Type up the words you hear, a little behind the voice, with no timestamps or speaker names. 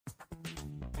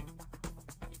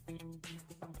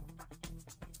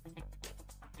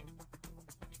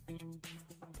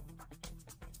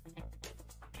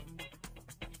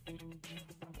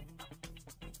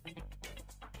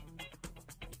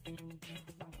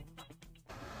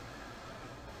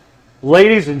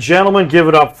Ladies and gentlemen, give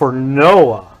it up for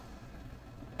Noah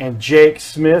and Jake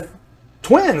Smith,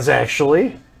 twins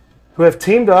actually, who have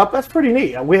teamed up. That's pretty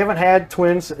neat. We haven't had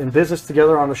twins in business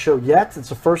together on the show yet. It's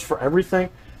a first for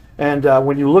everything. And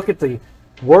when you look at the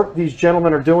work these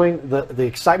gentlemen are doing, the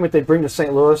excitement they bring to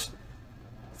St. Louis,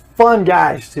 fun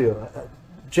guys too.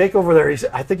 Jake over there,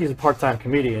 I think he's a part-time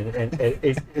comedian,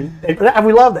 and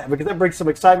we love that because that brings some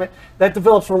excitement. That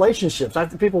develops relationships. I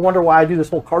think people wonder why I do this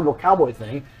whole Cardinal Cowboy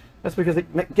thing. That's because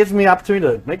it gives me the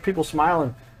opportunity to make people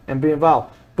smile and be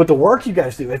involved. But the work you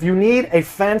guys do, if you need a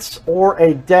fence or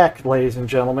a deck, ladies and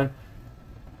gentlemen,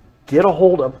 get a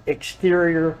hold of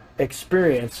Exterior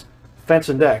Experience Fence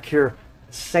and Deck here,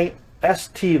 St.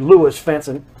 Louis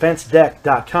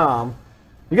FenceDeck.com.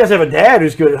 You guys have a dad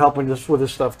who's good at helping us with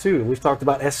this stuff too. We've talked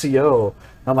about SEO.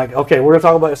 I'm like, okay, we're gonna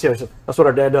talk about SEO. So that's what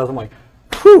our dad does. I'm like,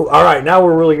 whew, all right, now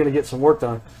we're really gonna get some work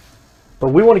done. But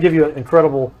we want to give you an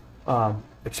incredible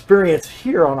experience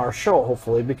here on our show,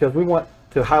 hopefully, because we want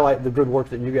to highlight the good work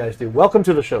that you guys do. Welcome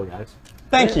to the show, guys.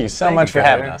 Thank you so much for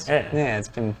having us. Yeah, it's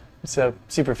been so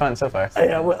super fun so far.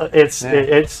 Yeah, well, it's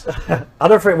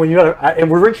other friend when you and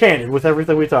we're very candid with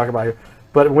everything we talk about here.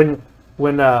 But when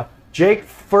Jake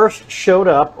first showed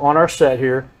up on our set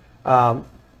here,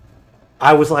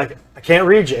 I was like, I can't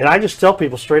read you, and I just tell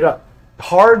people straight up,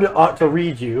 hard to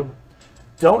read you.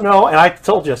 Don't know, and I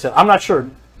told you, I said, I'm not sure.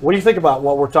 What do you think about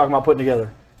what we're talking about putting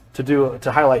together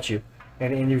to highlight you?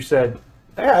 And you said,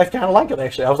 yeah, I kind of like it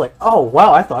actually. I was like, oh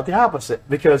wow, I thought the opposite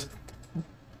because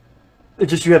it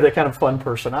just you have that kind of fun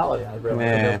personality. I really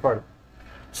think that's part of it.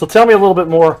 So tell me a little bit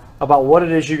more about what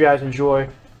it is you guys enjoy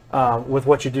with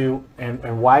what you do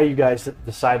and why you guys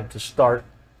decided to start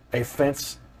a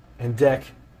fence and deck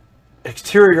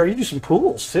exterior. You do some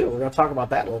pools too. We're going to talk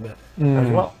about that a little bit as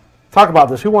well. Talk about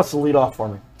this. Who wants to lead off for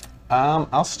me?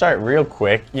 I'll start real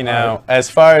quick. You know, as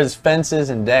far as fences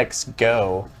and decks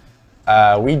go,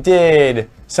 we did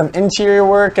some interior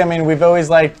work. I mean, we've always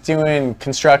liked doing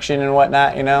construction and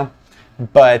whatnot, you know,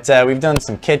 but we've done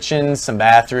some kitchens, some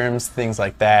bathrooms, things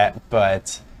like that.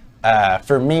 But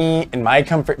for me, in my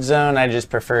comfort zone, I just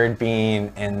preferred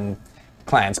being in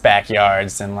clients'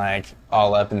 backyards and like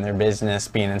all up in their business,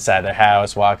 being inside their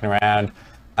house, walking around.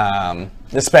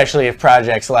 Especially if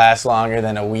projects last longer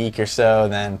than a week or so,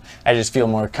 then I just feel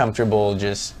more comfortable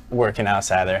just working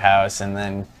outside their house, and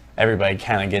then everybody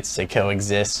kind of gets to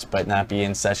coexist but not be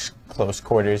in such close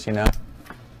quarters, you know?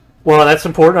 Well, that's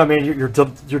important. I mean, you're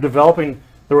developing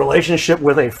the relationship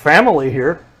with a family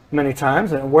here many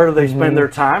times, and where do they spend their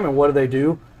time, and what do they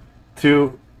do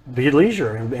to be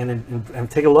leisure and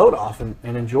take a load off and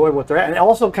enjoy what they're at, and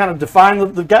also kind of define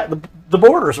the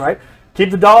borders, right?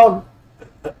 Keep the dog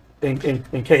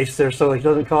in case there, so it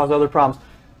doesn't cause other problems.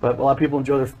 But a lot of people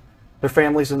enjoy their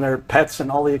families and their pets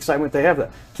and all the excitement they have. That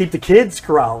keep the kids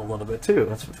corralled a little bit too.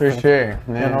 That's for sure.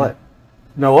 Yeah.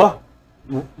 Noah,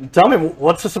 tell me,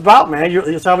 what's this about, man?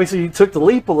 It's obviously you took the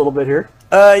leap a little bit here.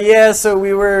 Yeah, so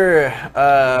we were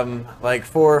like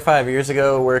 4 or 5 years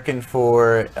ago working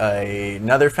for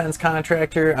another fence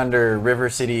contractor under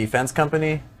River City Fence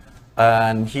Company,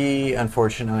 and he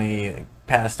unfortunately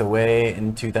passed away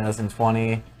in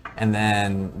 2020. And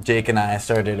then Jake and I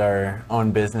started our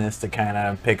own business to kind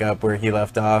of pick up where he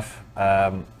left off.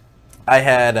 I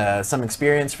had some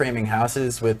experience framing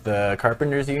houses with the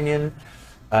Carpenters Union,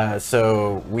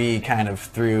 so we kind of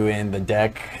threw in the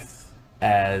deck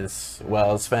as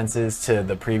well as fences to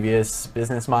the previous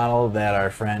business model that our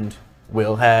friend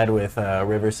Will had with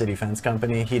River City Fence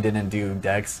Company. He didn't do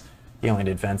decks, he only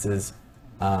did fences.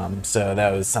 So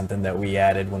that was something that we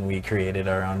added when we created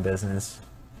our own business.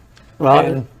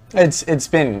 Well, it's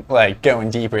been like going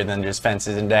deeper than just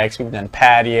fences and decks. We've done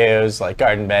patios, like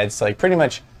garden beds, like pretty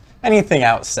much anything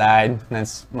outside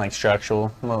that's like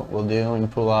structural we'll do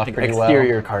and pull off pretty well.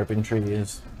 Exterior carpentry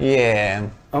is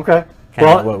Okay.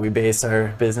 kind of what we base our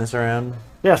business around.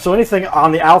 Yeah, so anything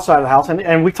on the outside of the house,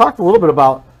 and we talked a little bit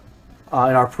about in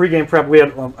our pregame prep. We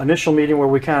had an initial meeting where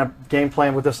we kind of game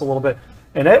planned with this a little bit,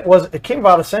 and it came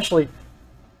about essentially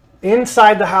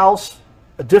inside the house,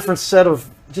 a different set of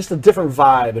just a different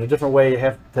vibe and a different way you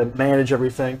have to manage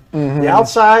everything. The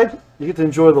outside, you get to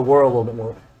enjoy the world a little bit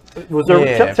more. Was there?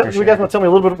 You guys want to tell me a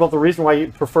little bit about the reason why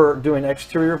you prefer doing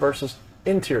exterior versus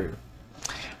interior?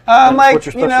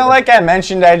 Like you know, like I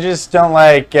mentioned, I just don't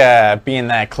like being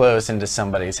that close into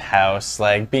somebody's house.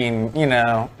 Like being, you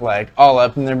know, like all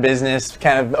up in their business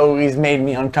kind of always made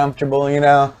me uncomfortable, you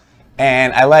know.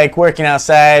 And I like working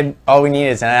outside. All we need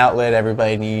is an outlet.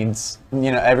 Everybody needs,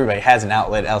 you know, everybody has an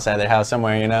outlet outside their house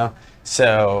somewhere, you know.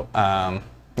 So,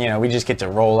 you know, we just get to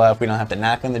roll up. We don't have to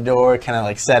knock on the door, kind of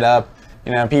like set up,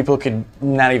 you know, people could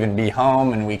not even be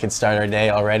home and we could start our day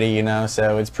already, you know.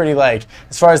 So it's pretty like,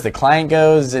 as far as the client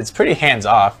goes, it's pretty hands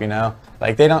off, you know.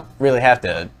 Like they don't really have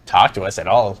to talk to us at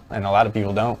all, and a lot of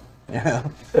people don't. You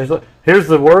know? Here's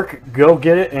the work. Go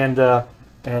get it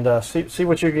and see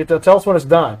what you get. Tell us when it's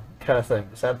done, kind of thing.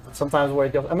 Is that sometimes the way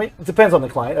it goes? I mean, it depends on the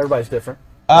client. Everybody's different.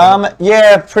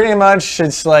 Yeah, pretty much.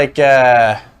 It's like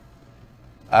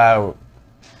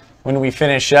when we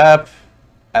finish up,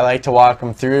 I like to walk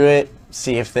them through it,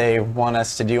 see if they want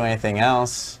us to do anything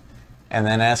else, and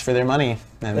then ask for their money,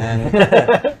 and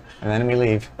then and then we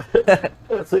leave.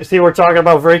 See, we're talking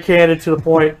about very candid to the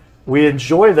point. We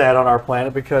enjoy that on our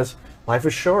planet because life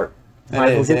is short.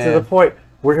 Might as well get to the point.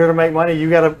 We're here to make money. You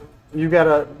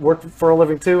gotta work for a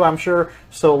living too, I'm sure.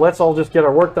 So let's all just get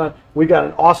our work done. We got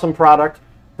an awesome product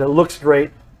that looks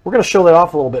great. We're going to show that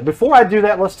off a little bit. Before I do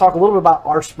that, let's talk a little bit about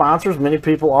our sponsors. Many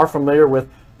people are familiar with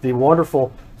the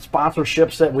wonderful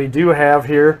sponsorships that we do have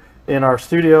here in our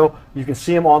studio. You can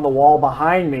see them on the wall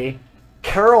behind me.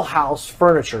 Carroll House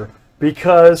Furniture,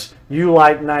 because you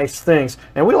like nice things.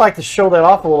 And we like to show that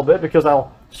off a little bit because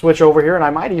I'll switch over here and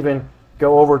I might even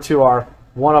go over to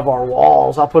one of our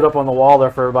walls. I'll put up on the wall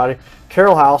there for everybody.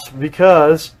 Carroll House,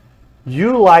 because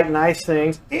you like nice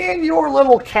things in your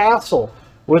little castle.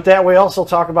 With that, we also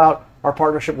talk about our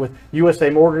partnership with USA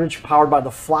Mortgage, powered by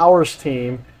the Flowers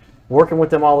team, working with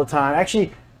them all the time.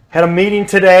 Actually, had a meeting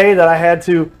today that I had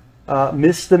to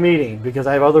miss the meeting because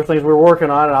I have other things we're working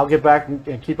on, and I'll get back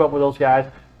and keep up with those guys.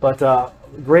 But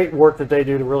great work that they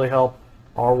do to really help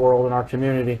our world and our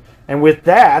community. And with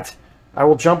that, I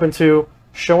will jump into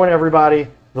showing everybody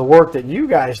the work that you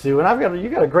guys do. And you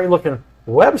got a great looking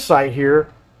website here.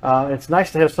 It's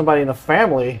nice to have somebody in the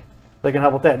family that can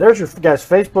help with that. There's your guys'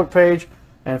 Facebook page,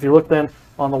 and if you look then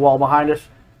on the wall behind us,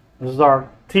 this is our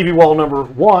TV wall number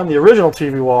 1, the original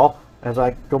TV wall. As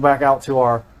I go back out to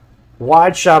our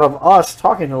wide shot of us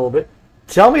talking a little bit,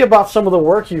 tell me about some of the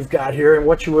work you've got here and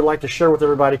what you would like to share with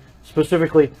everybody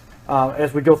specifically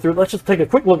as we go through. Let's just take a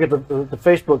quick look at the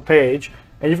Facebook page,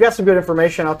 and you've got some good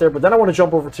information out there, but then I want to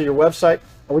jump over to your website,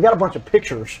 and we got a bunch of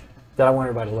pictures that I want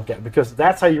everybody to look at because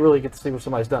that's how you really get to see what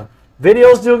somebody's done.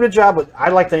 Videos do a good job, but I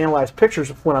like to analyze pictures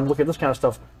when I'm looking at this kind of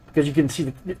stuff because you can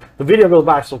see the video goes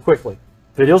by so quickly.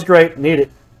 Video's great, need it,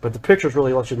 but the pictures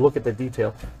really let you look at the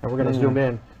detail. And we're going to zoom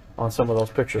in on some of those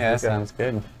pictures. Yeah, that sounds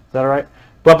good. Is that all right?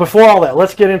 But before all that,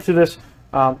 let's get into this.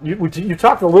 You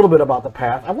talked a little bit about the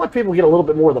path. I want people to get a little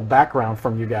bit more of the background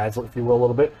from you guys, if you will, a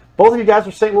little bit. Both of you guys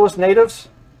are St. Louis natives?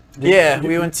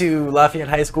 We went to Lafayette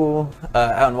High School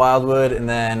out in Wildwood, and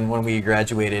then when we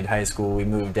graduated high school, we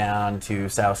moved down to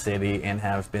South City and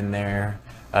have been there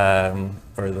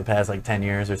for the past like 10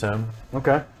 years or so.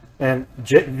 Okay. And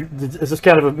is this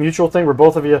kind of a mutual thing where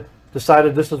both of you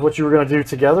decided this is what you were going to do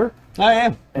together? Oh,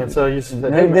 yeah. And so you said,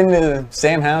 They've been to the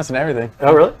same house and everything.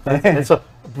 Oh, really? And so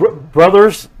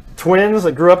brothers, twins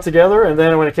that grew up together, and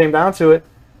then when it came down to it,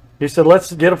 he said,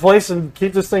 let's get a place and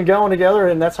keep this thing going together,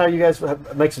 and that's how you guys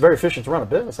makes it very efficient to run a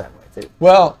business that way, too.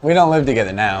 Well, we don't live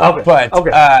together now. Okay. But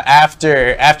Okay.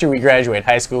 After we graduated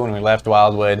high school and we left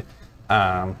Wildwood,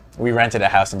 we rented a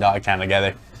house in Dogtown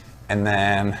together, and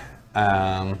then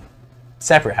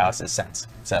separate houses since.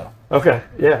 So Okay,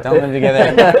 yeah. don't live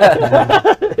together.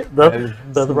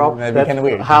 The problem. That'd be kind of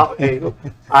weird. How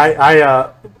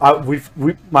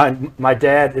my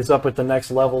dad is up at the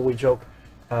next level. We joke,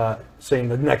 saying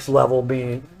the next level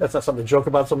being that's not something to joke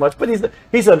about so much, but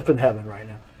he's up in heaven right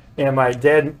now. And my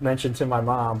dad mentioned to my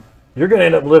mom, "You're going to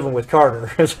end up living with Carter."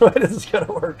 So this is going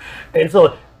to work. And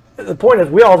so the point is,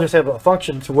 we all just have a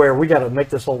function to where we got to make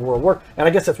this whole world work. And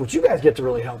I guess that's what you guys get to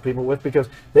really help people with, because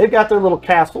they've got their little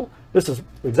castle. This is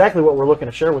exactly what we're looking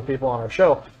to share with people on our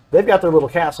show. They've got their little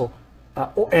castle,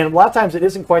 and a lot of times it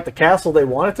isn't quite the castle they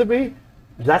want it to be.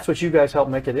 That's what you guys help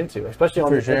make it into, especially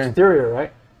on the exterior,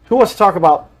 right? Who wants to talk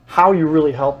about how you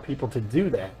really help people to do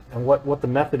that, and what the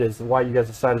method is, and why you guys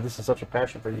decided this is such a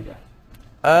passion for you guys?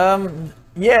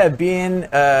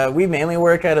 We mainly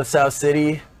work out of South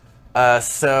City.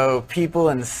 So people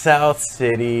in South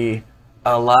City,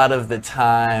 a lot of the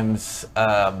times,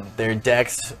 their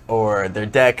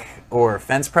deck or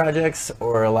fence projects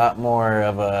are a lot more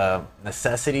of a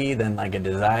necessity than like a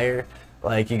desire.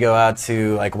 Like you go out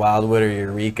to like Wildwood or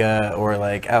Eureka or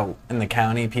like out in the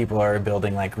county, people are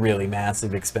building like really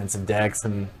massive, expensive decks,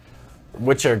 and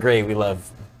which are great. We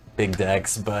love big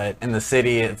decks, but in the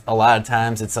city, a lot of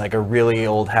times it's like a really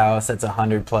old house that's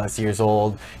 100+ years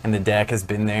old, and the deck has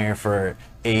been there for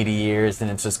 80 years, and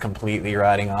it's just completely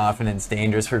rotting off, and it's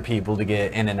dangerous for people to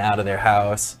get in and out of their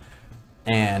house.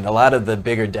 And a lot of the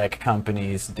bigger deck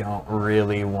companies don't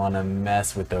really want to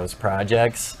mess with those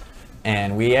projects.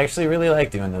 And we actually really like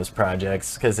doing those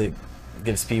projects because it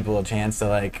gives people a chance to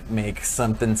like make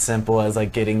something simple as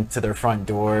like getting to their front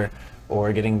door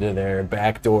or getting to their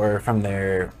back door from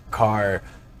their car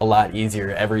a lot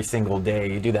easier every single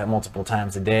day. You do that multiple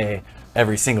times a day,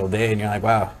 every single day, and you're like,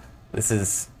 wow, this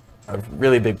is a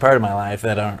really big part of my life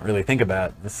that I don't really think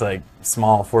about. This like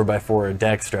small 4x4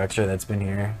 deck structure that's been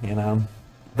here, you know?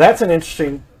 That's an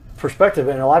interesting perspective,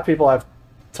 and a lot of people I've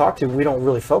talked to, we don't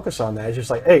really focus on that. It's just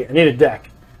like, hey, I need a deck.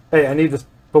 Hey, I need this.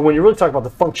 But when you really talk about the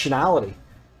functionality,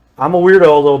 I'm a weirdo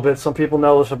a little bit. Some people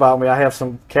know this about me. I have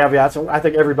some caveats, and I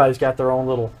think everybody's got their own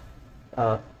little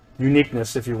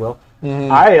uniqueness, if you will.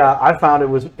 I found it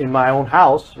was in my own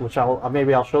house, which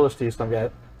maybe I'll show this to you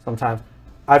sometimes.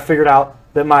 I figured out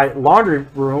that my laundry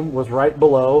room was right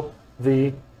below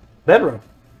the bedroom,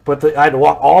 but I had to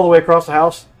walk all the way across the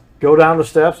house, go down the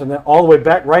steps, and then all the way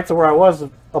back right to where I was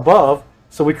above.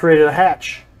 So we created a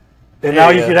hatch, and now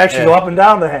you can actually go up and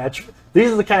down the hatch.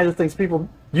 These are the kinds of things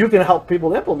you can help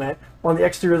people implement on the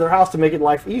exterior of their house to make it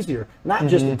life easier. Not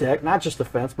just a deck, not just a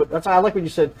fence, but that's I like what you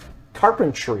said,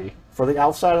 carpentry for the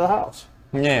outside of the house.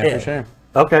 Yeah, for sure.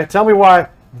 Okay, tell me why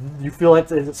you feel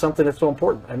it's something that's so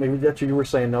important. I mean, that's what you were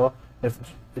saying, Noah. If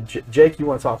Jake, you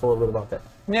want to talk a little bit about that?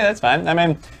 Yeah, that's fine. I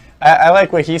mean, I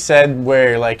like what he said,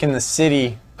 where like in the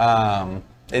city,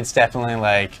 it's definitely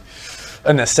like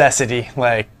a necessity.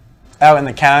 Like out in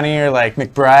the county or like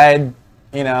McBride,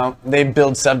 you know, they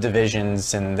build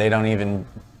subdivisions and they don't even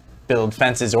build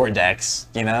fences or decks,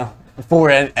 you know, for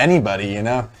anybody, you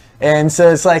know. And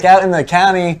so it's like out in the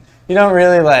county, you don't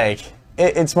really like,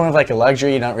 it's more of like a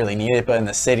luxury, you don't really need it. But in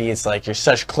the city, it's like you're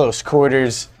such close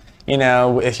quarters, you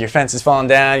know, if your fence is falling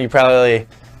down, you probably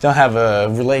don't have a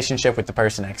relationship with the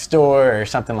person next door or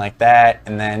something like that,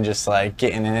 and then just like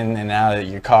getting in and out of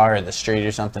your car or the street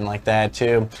or something like that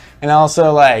too. And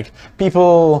also like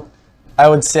people, I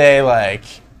would say like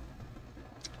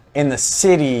in the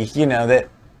city, you know, that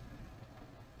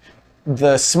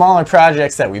the smaller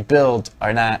projects that we build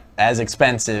are not as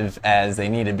expensive as they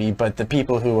need to be, but the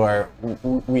people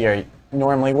we are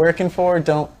normally working for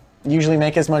don't usually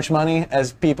make as much money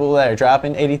as people that are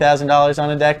dropping $80,000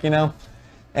 on a deck, you know.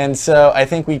 And so I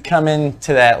think we come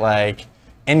into that like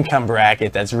income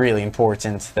bracket that's really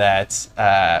important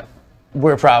that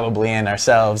we're probably in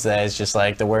ourselves, that is just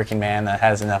like the working man that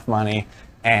has enough money,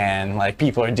 and like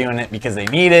people are doing it because they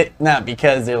need it, not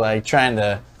because they're like trying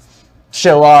to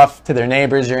show off to their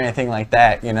neighbors or anything like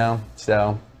that, you know.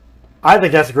 So I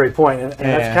think that's a great point, and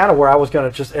that's kind of where I was going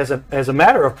to just as a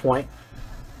matter of point.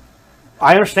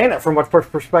 I understand that from a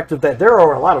perspective that there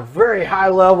are a lot of very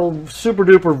high-level,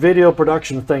 super-duper video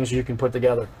production things you can put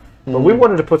together. But we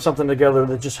wanted to put something together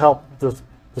that just helped the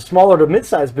smaller to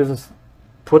mid-sized business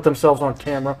put themselves on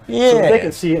camera so that they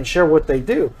can see and share what they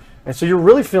do. And so you're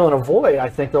really feeling a void. I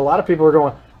think that a lot of people are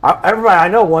going, everybody I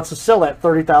know wants to sell that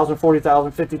 $30,000,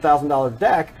 $40,000, $50,000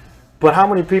 deck, but how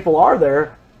many people are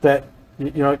there that,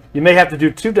 you know, you may have to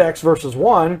do 2 decks versus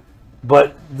 1,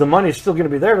 but the money is still going to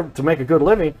be there to make a good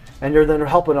living, and you're then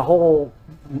helping a whole,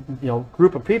 you know,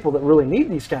 group of people that really need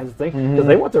these kinds of things because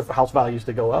they want their house values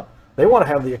to go up. They want to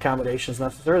have the accommodations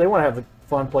necessary. They want to have the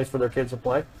fun place for their kids to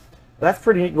play. That's a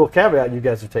pretty neat little caveat you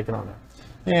guys have taken on there.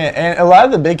 Yeah, and a lot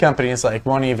of the big companies like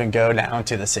won't even go down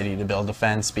to the city to build a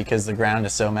fence because the ground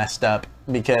is so messed up,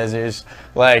 because there's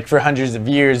like for hundreds of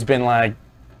years been like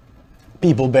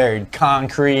people buried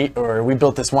concrete, or we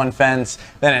built this one fence,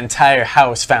 that entire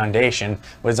house foundation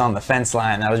was on the fence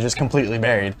line that was just completely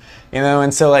buried, you know.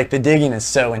 And so like the digging is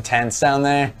so intense down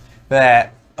there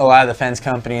that a lot of the fence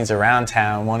companies around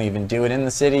town won't even do it in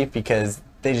the city because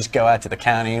they just go out to the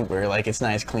county where like it's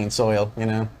nice clean soil, you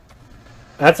know.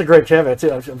 That's a great caveat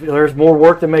too. There's more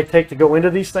work that may take to go into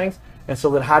these things, and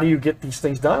so then how do you get these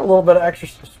things done? A little bit of extra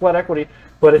sweat equity,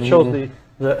 but it shows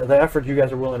the effort you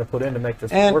guys are willing to put in to make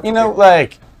this work. And you know,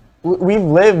 like we've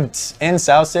lived in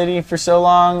South City for so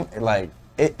long, like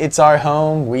it's our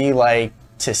home. We like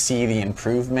to see the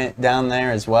improvement down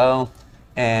there as well,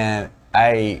 and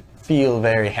I feel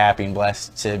very happy and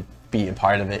blessed to be a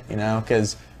part of it, you know,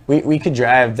 because we could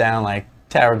drive down like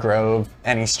Tower Grove,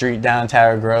 any street down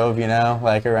Tower Grove, you know,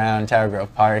 like around Tower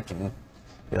Grove Park, and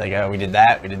be like, oh, we did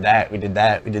that, we did that, we did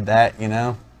that, we did that, you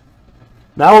know.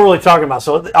 Now we're really talking about,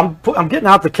 so I'm getting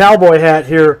out the cowboy hat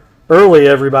here early,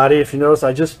 everybody. If you notice,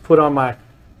 I just put on my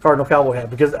Cardinal Cowboy hat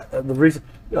because the reason,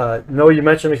 Noah, you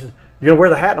mentioned, he says, you're going to wear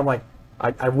the hat? And I'm like,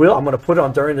 I will. I'm going to put it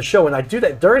on during the show. And I do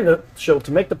that during the show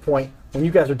to make the point when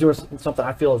you guys are doing something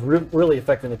I feel is really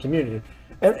affecting the community.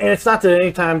 And it's not that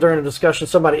any time during a discussion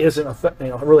somebody isn't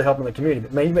really helping the community.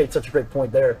 But man, you made such a great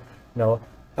point there, Noah,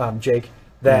 Jake,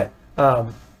 that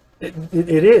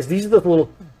It is. These are the little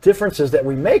differences that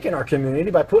we make in our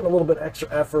community by putting a little bit extra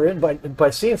effort in, by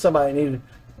seeing somebody needed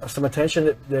some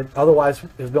attention that otherwise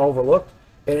has been overlooked,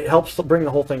 and it helps to bring the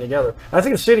whole thing together. And I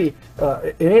think the city,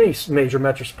 in any major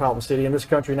metropolitan city in this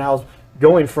country now, is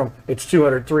going from, it's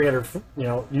 200, 300,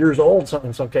 years old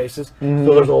in some cases.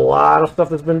 So there's a lot of stuff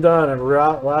that's been done and a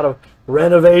lot of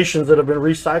renovations that have been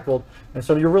recycled. And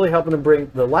so you're really helping to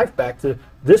bring the life back to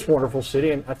this wonderful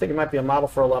city. And I think it might be a model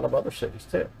for a lot of other cities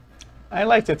too. I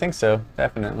like to think so,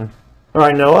 definitely. All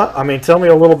right, Noah, I mean, tell me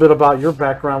a little bit about your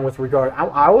background with regard.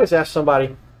 I always ask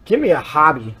somebody, give me a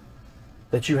hobby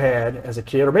that you had as a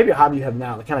kid, or maybe a hobby you have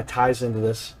now that kind of ties into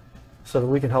this, so that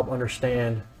we can help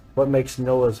understand what makes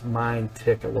Noah's mind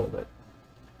tick a little bit.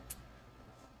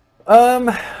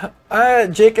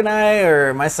 Jake and I,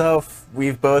 or myself,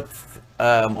 we've both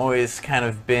always kind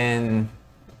of been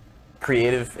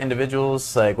creative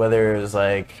individuals. Like whether it was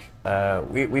like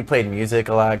we played music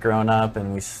a lot growing up,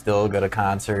 and we still go to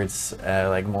concerts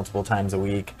like multiple times a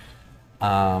week.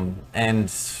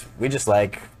 And we just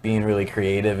like being really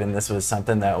creative, and this was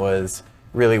something that was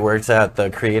really works out the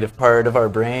creative part of our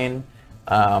brain,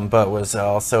 but was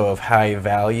also of high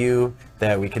value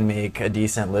that we can make a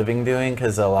decent living doing,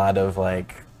 because a lot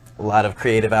of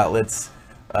creative outlets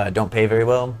don't pay very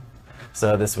well.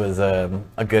 So this was a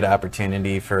good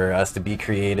opportunity for us to be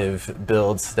creative,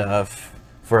 build stuff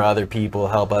for other people,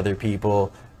 help other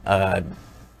people,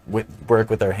 work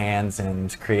with our hands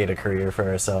and create a career for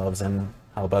ourselves and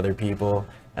help other people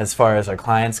as far as our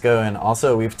clients go. And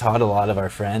also we've taught a lot of our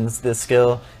friends this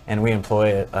skill, and we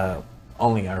employ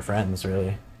only our friends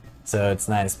really. So it's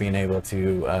nice being able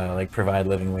to like provide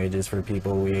living wages for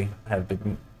people we have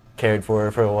been cared for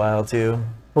a while too.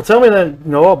 Well, tell me then,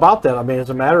 Noah, about that. I mean, it's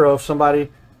a matter of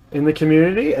somebody in the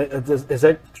community. Is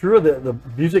that true of the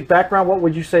music background? What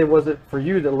would you say was it for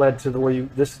you that led to the way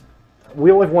we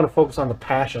always want to focus on the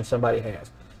passion somebody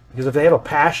has, because if they have a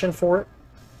passion for it,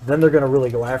 then they're going to really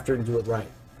go after it and do it right.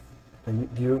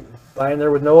 And do you buy in there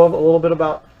with Noah a little bit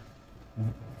about?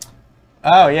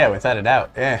 Oh yeah, without a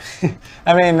doubt. Yeah.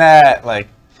 I mean, like,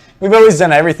 we've always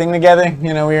done everything together.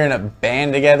 You know, we were in a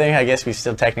band together. I guess we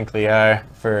still technically are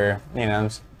for,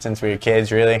 since we were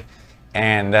kids, really.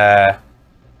 And I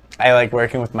like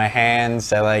working with my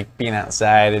hands. I like being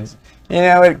outside. It's,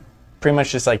 it pretty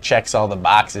much just like checks all the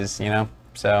boxes,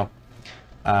 So,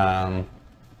 and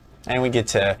we get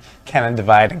to kind of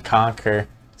divide and conquer.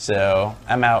 So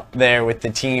I'm out there with the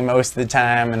team most of the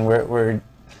time, and we're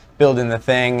building the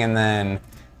thing, and then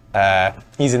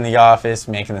he's in the office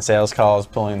making the sales calls,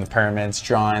 pulling the permits,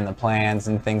 drawing the plans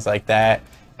and things like that.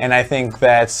 And I think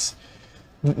that's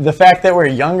the fact that we're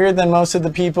younger than most of the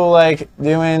people like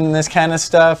doing this kind of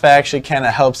stuff actually kind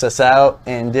of helps us out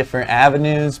in different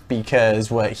avenues,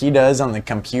 because what he does on the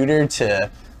computer to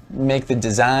make the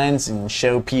designs and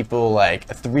show people like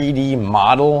a 3D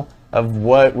model of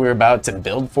what we're about to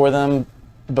build for them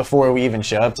before we even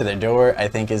show up to their door, I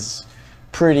think is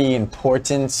pretty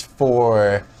important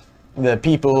for the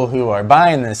people who are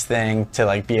buying this thing to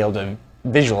like be able to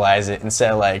visualize it,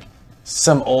 instead of like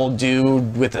some old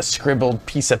dude with a scribbled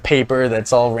piece of paper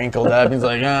that's all wrinkled up. He's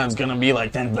like, it's gonna be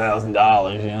like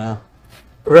 $10,000,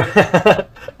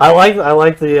 I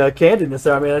like the candidness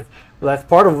there. I mean, that's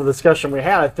part of the discussion we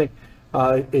had. I think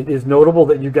it is notable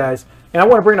that you guys, and I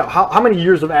want to bring up how many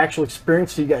years of actual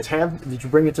experience do you guys have? Did you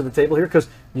bring it to the table here? Because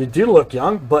you do look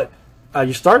young, but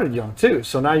you started young too.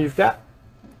 So now you've got.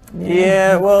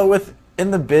 Yeah, well,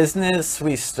 in the business,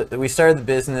 we started the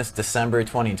business December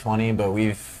 2020, but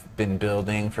we've been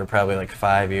building for probably like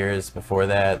 5 years before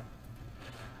that.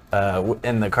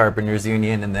 In the Carpenters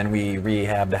Union, and then we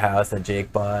rehabbed the house that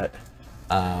Jake bought.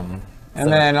 And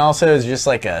then also it's just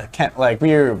like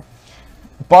we were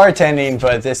bartending,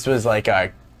 but this was like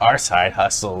our side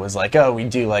hustle was like, we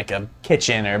do like a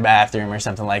kitchen or bathroom or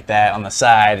something like that on the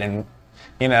side, and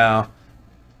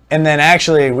and then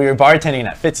actually we were bartending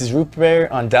at Fitz's Root Beer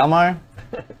on Delmar.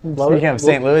 Speaking of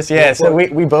St. Louis, yeah. So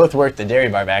we both worked the dairy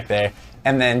bar back there,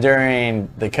 and then during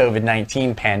the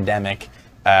COVID-19 pandemic,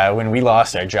 when we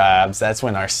lost our jobs, that's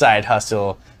when our side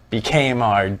hustle became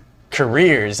our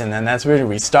careers, and then that's where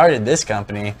we started this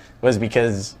company, was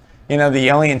because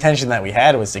the only intention that we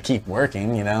had was to keep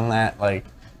working, not like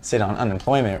sit on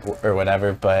unemployment or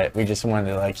whatever, but we just wanted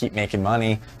to like keep making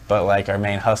money, but like our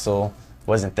main hustle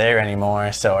wasn't there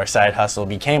anymore, so our side hustle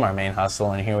became our main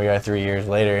hustle, and here we are 3 years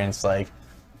later, and it's like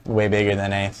way bigger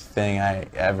than anything I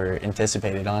ever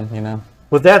anticipated on,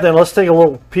 With that, then let's take a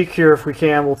little peek here, if we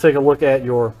can. We'll take a look at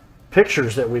your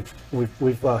pictures that we've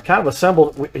kind of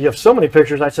assembled. You have so many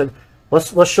pictures. I said,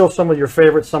 let's show some of your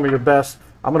favorites, some of your best.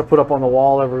 I'm going to put up on the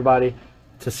wall, everybody,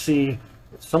 to see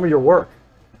some of your work.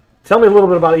 tell me a little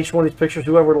bit about each one of these pictures.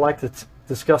 Whoever would like to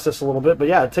discuss this a little bit, but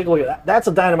yeah, take a look at that. That's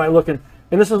a dynamite looking.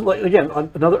 And this is, like, again,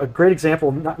 a great example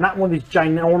of not one of these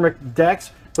ginormous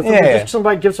decks, but just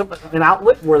somebody gives them an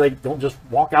outlet where they don't just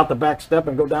walk out the back step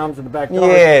and go down to the back door.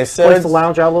 Yeah, so place the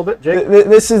lounge out a little bit. Jake?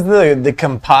 This is the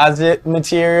composite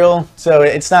material. So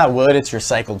it's not wood, it's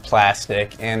recycled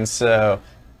plastic. And so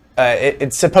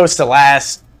it's supposed to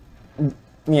last,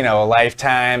 you know, a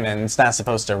lifetime, and it's not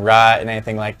supposed to rot and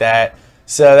anything like that.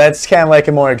 So that's kind of like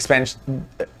a more expensive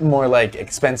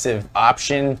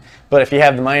option. But if you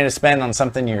have the money to spend on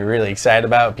something you're really excited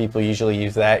about, people usually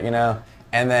use that, you know.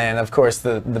 And then, of course,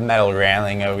 the metal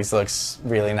railing always looks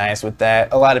really nice with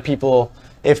that. A lot of people,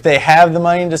 if they have the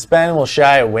money to spend, will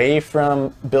shy away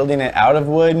from building it out of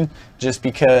wood just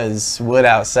because wood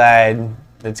outside,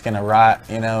 it's going to rot,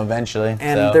 you know, eventually.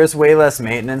 And there's way less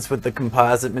maintenance with the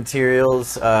composite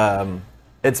materials.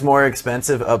 It's more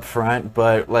expensive up front,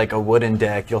 but like a wooden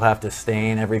deck, you'll have to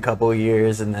stain every couple of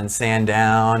years and then sand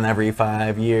down every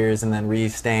 5 years and then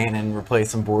re-stain and replace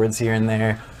some boards here and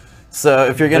there. So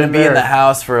if you're going to be in the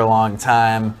house for a long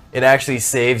time, it actually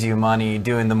saves you money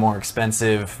doing the more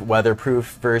expensive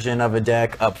weatherproof version of a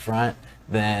deck up front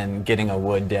than getting a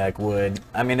wood deck would.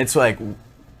 I mean, it's like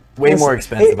way more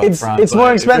expensive up front. It's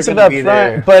more expensive up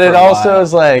front, but it also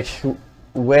is like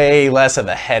way less of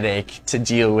a headache to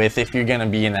deal with if you're going to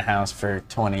be in the house for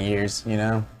 20 years, you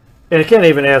know? And it can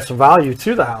even add some value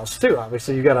to the house, too.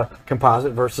 Obviously, you got a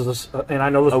composite versus, and I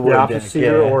know this is the opposite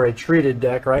cedar or a treated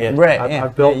deck, right? Yeah. Right,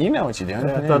 I've built, you know what you're doing.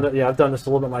 I've done this a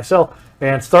little bit myself.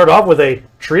 And started off with a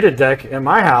treated deck in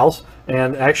my house,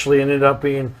 and actually ended up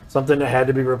being something that had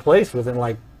to be replaced within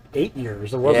like 8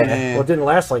 years. It wasn't. Well, it didn't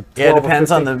last like 12 it depends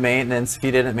on the maintenance. If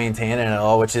you didn't maintain it at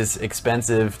all, which is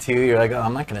expensive too, you're like, oh,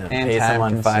 I'm not going to pay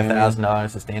someone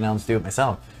 $5,000 to stain it. I'll just do it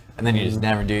myself. And then you just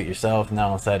never do it yourself, and then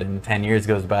all of a sudden 10 years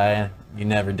goes by, you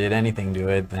never did anything to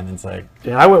it, then it's like...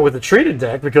 Yeah, I went with the treated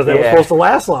deck because they were supposed to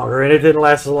last longer, and it didn't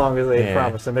last as long as they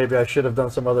promised, and maybe I should have done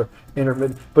some other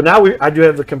intermittent... But now I do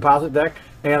have the composite deck,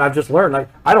 and I've just learned, like,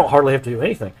 I don't hardly have to do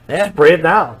anything. Spray it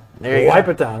down, wipe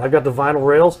it down. I've got the vinyl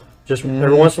rails. Just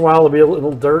every once in a while, there'll be a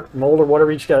little dirt, mold, or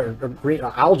whatever. You just got a green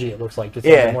algae, it looks like.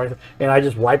 And I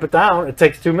just wipe it down. It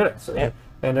takes 2 minutes.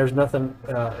 And there's nothing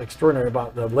extraordinary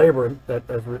about the labor that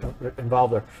is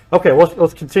involved there. Okay,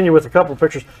 let's continue with a couple of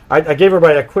pictures. I gave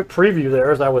everybody a quick preview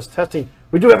there as I was testing.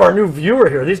 We do have our new viewer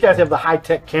here. These guys have the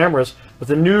high-tech cameras with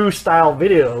the new style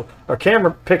video, or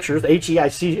camera pictures, the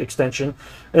HEIC extension.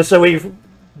 And so we've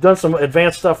done some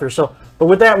advanced stuff here. So, but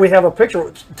with that, we have a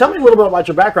picture. Tell me a little bit about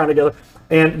your background together.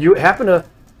 And you happen to,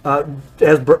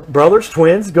 as brothers,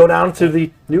 twins, go down to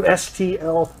the new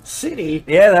STL City.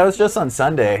 Yeah, that was just on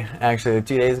Sunday, actually,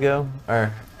 2 days ago.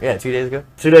 Or, yeah, 2 days ago.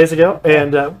 2 days ago.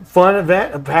 And fun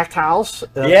event, a packed house.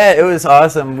 Yeah, it was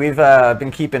awesome. We've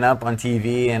been keeping up on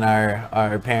TV, and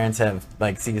our parents have,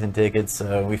 like, season tickets,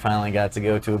 so we finally got to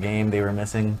go to a game they were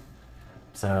missing.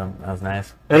 So that was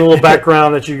nice. And a little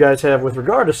background that you guys have with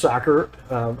regard to soccer,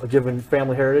 giving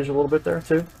family heritage a little bit there,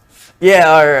 too.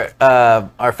 Yeah,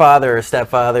 our father or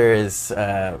stepfather is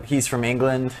he's from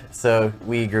England, so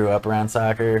we grew up around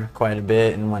soccer quite a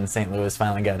bit. And when St. Louis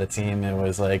finally got a team, it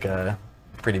was like a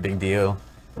pretty big deal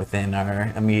within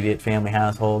our immediate family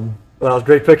household. Well, it's a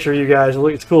great picture of you guys.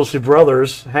 It's cool to see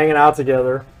brothers hanging out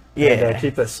together. Yeah, and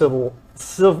keep that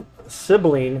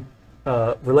sibling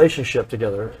relationship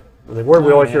together. The word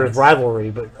we always hear is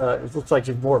rivalry, but it looks like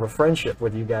it's more of a friendship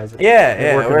with you guys.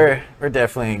 Yeah, we're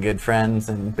definitely good friends,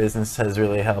 and business has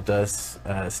really helped us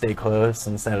stay close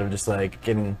instead of just like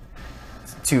getting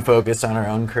too focused on our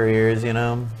own careers, you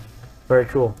know. Very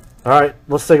cool. All right,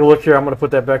 let's take a look here. I'm going to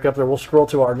put that back up there. We'll scroll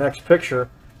to our next picture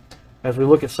as we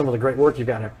look at some of the great work you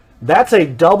got here. That's a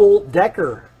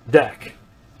double-decker deck,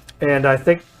 and I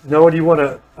think Noah, do you want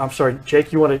to? I'm sorry,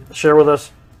 Jake, you want to share with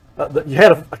us? You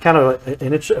had a kind of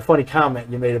a funny comment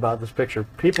you made about this picture.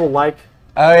 People like...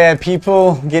 Oh, yeah,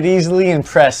 people get easily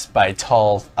impressed by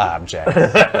tall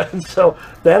objects. So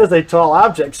that is a tall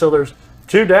object. So there's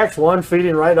two decks, one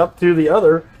feeding right up to the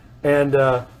other,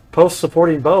 and posts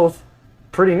supporting both.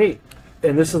 Pretty neat.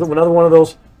 And this is another one of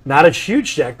those, not a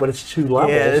huge deck, but it's 2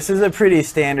 levels. Yeah, this is a pretty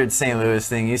standard St. Louis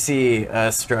thing. You see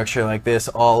a structure like this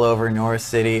all over North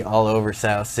City, all over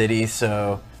South City.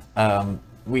 So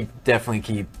we definitely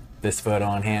keep this photo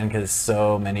on hand because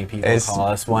so many people call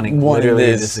us wanting literally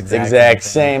this exact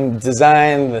same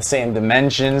design, the same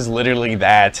dimensions, literally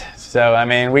that. So I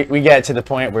mean, we get to the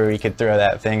point where we could throw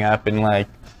that thing up in like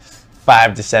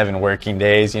 5 to 7 working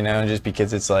days, you know, just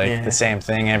because it's like the same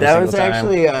thing every single time. That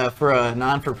was actually for a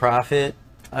non-for-profit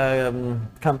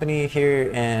company here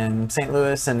in St.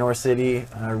 Louis and North City,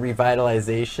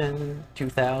 Revitalization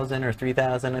 2000 or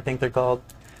 3000, I think they're called.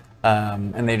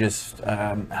 And they just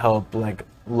help like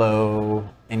low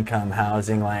income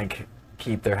housing, like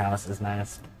keep their houses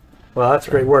nice. Well, that's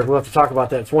great work. We'll have to talk about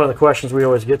that. It's one of the questions we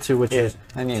always get to, which is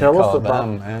I need tell to us call about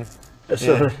them, man.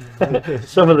 who are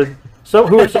some of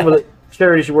the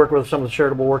charities you work with, some of the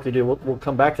charitable work you do. We'll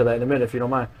come back to that in a minute if you don't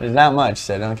mind. There's not much,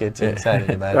 so don't get too excited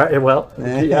about All it. right, well,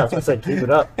 yeah, I said keep it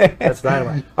up. That's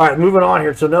dynamite. All right, moving on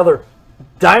here. It's another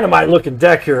dynamite-looking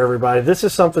deck here, everybody. This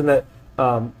is something that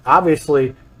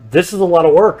obviously this is a lot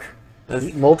of work.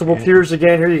 Multiple tiers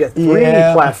again here. You got 3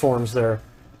 platforms there.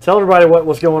 Tell everybody what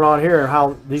was going on here and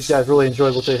how these guys really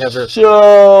enjoyed what they have here.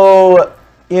 So,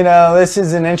 you know, this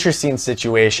is an interesting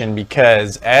situation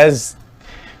because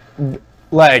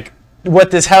like,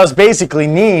 what this house basically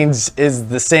needs is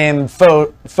the same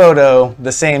photo,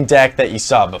 the same deck that you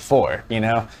saw before, you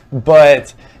know?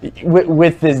 But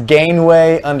with this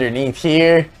gainway underneath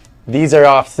here, these are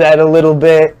offset a little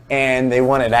bit, and they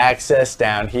wanted access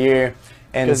down here.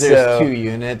 And because so, there's 2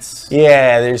 units.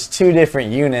 Yeah, there's 2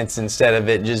 different units instead of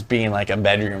it just being like a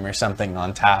bedroom or something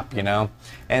on top, you know?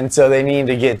 And so they need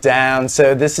to get down.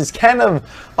 So this is kind of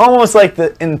almost like,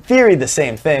 in theory, the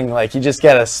same thing. Like you just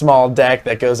got a small deck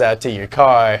that goes out to your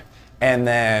car, and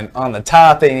then on the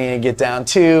top they need to get down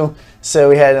too. So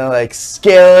we had to like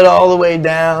scale it all the way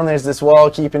down. There's this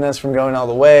wall keeping us from going all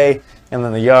the way. And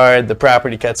then the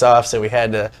property cuts off, so we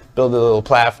had to build a little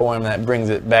platform that brings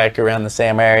it back around the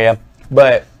same area.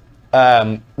 But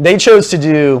they chose to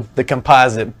do the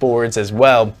composite boards as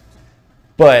well,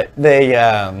 but they,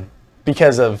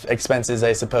 because of expenses,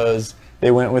 I suppose,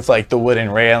 they went with like the wooden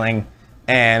railing,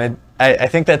 and I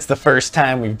think that's the first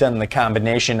time we've done the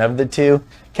combination of the 2.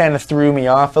 Kind of threw me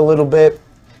off a little bit.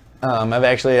 I've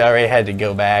actually already had to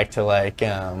go back to like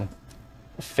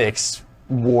fix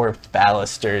warped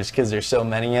balusters because there's so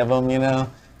many of them, you know?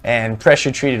 And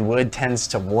pressure treated wood tends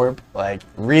to warp like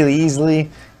really easily.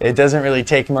 It doesn't really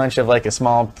take much of like a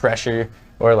small pressure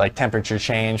or like temperature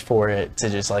change for it to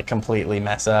just like completely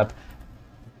mess up.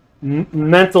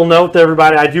 Mental note to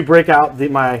everybody, I do break out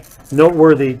my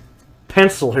noteworthy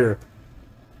pencil here.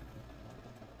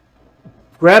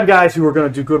 Grab guys who are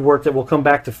going to do good work that will come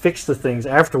back to fix the things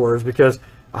afterwards, because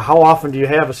how often do you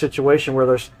have a situation where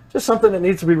there's just something that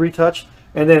needs to be retouched?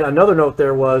 And then another note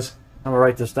there was, I'm going to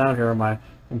write this down here on my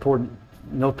important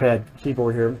notepad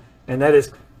keyboard here, and that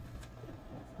is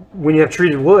when you have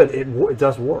treated wood, it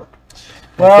does warp.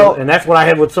 Well, and that's what I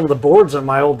had with some of the boards on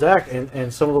my old deck,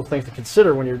 and some of those things to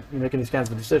consider when you're making these kinds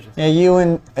of decisions. Yeah,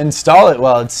 you install it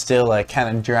while it's still like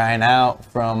kind of drying out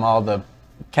from all the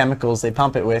chemicals they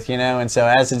pump it with, you know, and so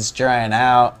as it's drying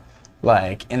out,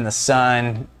 like in the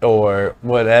sun or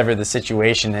whatever the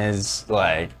situation is,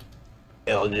 like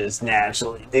it'll just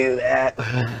naturally do that.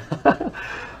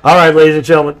 All right, ladies and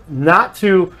gentlemen, not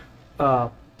to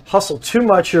hustle too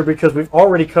much here because we've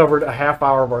already covered a half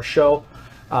hour of our show.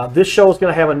 This show is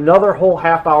going to have another whole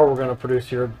half hour we're going to produce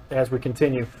here as we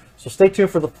continue. So stay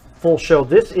tuned for the full show.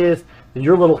 This is the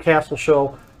Your Little Castle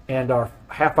show and our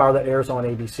half hour that airs on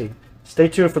ABC. Stay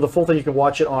tuned for the full thing. You can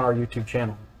watch it on our YouTube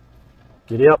channel.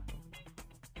 Giddy up.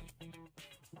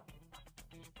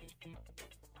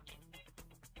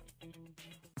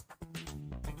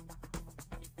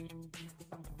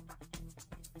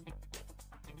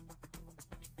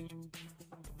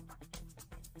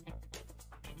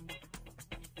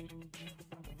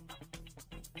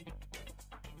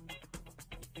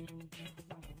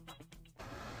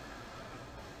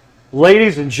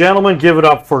 Ladies and gentlemen, give it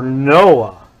up for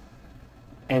Noah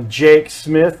and Jake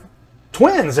Smith,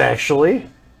 twins actually,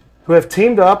 who have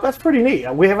teamed up. That's pretty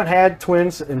neat. We haven't had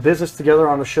twins in business together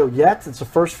on the show yet. It's a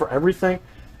first for everything.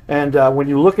 And when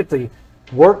you look at the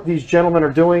work these gentlemen are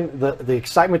doing, the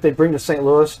excitement they bring to St.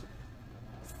 Louis,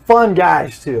 fun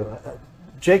guys too.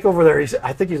 Jake over there,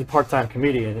 I think he's a part-time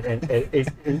comedian,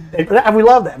 and we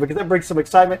love that because that brings some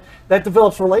excitement. That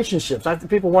develops relationships. I think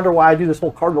people wonder why I do this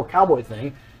whole Cardinal Cowboy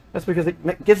thing. That's because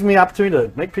it gives me the opportunity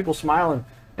to make people smile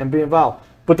and be involved.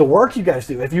 But the work you guys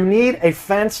do, if you need a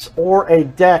fence or a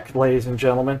deck, ladies and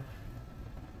gentlemen,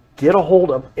 get a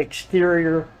hold of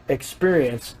Exterior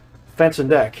Experience Fence and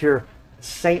Deck here,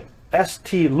 St.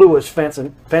 Louis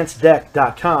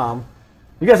FenceDeck.com.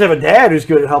 You guys have a dad who's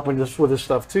good at helping us with this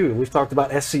stuff too. We've talked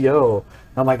about SEO.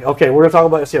 I'm like, okay, we're gonna talk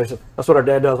about SEO. So that's what our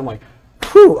dad does. I'm like,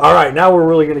 whew, all right, now we're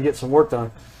really gonna get some work done.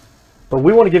 But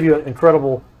we want to give you an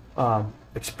incredible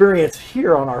experience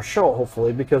here on our show,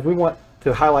 hopefully, because we want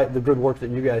to highlight the good work that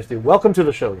you guys do. Welcome to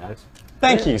the show, guys.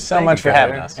 Thank you so much for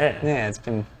having us. Yeah, it's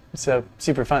been so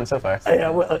super fun so far. Yeah,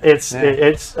 well, it's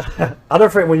other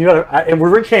friend when you and we're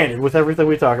very candid with everything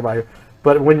we talk about here.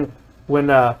 But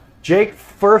when Jake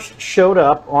first showed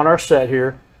up on our set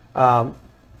here,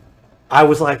 I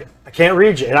was like, I can't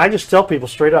read you, and I just tell people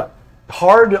straight up,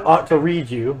 hard to read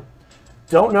you.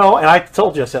 Don't know, and I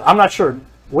told you, I said, I'm not sure.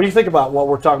 What do you think about what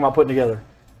we're talking about putting together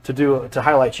to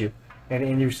highlight you?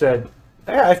 And you said,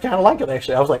 yeah, I kind of like it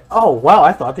actually. I was like, oh wow,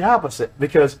 I thought the opposite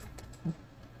because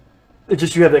it's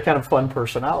just you have that kind of fun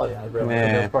personality. I really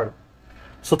think that's part of it.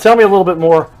 So tell me a little bit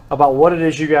more about what it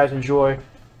is you guys enjoy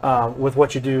with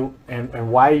what you do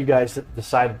and why you guys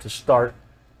decided to start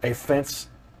a fence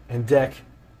and deck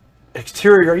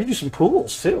exterior. You do some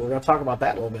pools too. We're going to talk about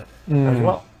that a little bit as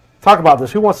well. Talk about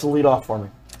this. Who wants to lead off for me?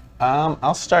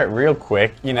 I'll start real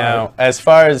quick. You know, as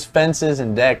far as fences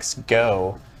and decks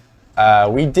go,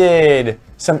 we did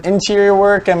some interior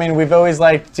work. I mean, we've always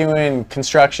liked doing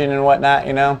construction and whatnot,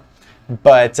 you know,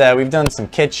 but we've done some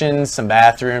kitchens, some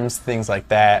bathrooms, things like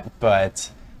that.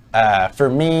 But for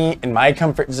me, in my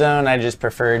comfort zone, I just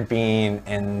preferred being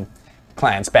in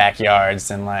clients'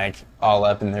 backyards and like all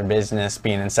up in their business,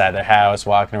 being inside their house,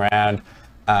 walking around.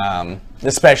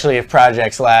 Especially if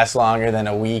projects last longer than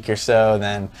a week or so,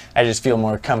 then I just feel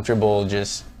more comfortable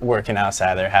just working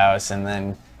outside their house, and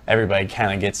then everybody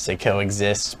kind of gets to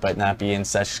coexist but not be in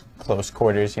such close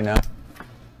quarters, you know?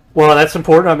 Well, that's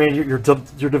important. I mean, you're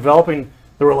developing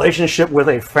the relationship with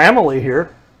a family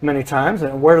here many times,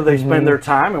 and where do they spend their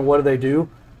time, and what do they do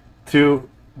to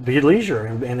be leisure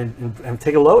and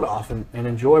take a load off and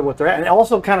enjoy what they're at, and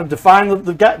also kind of define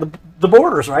the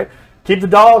borders, right? Keep the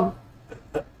dog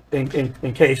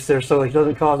in case there, so it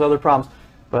doesn't cause other problems.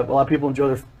 But a lot of people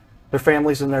enjoy their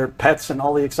families and their pets and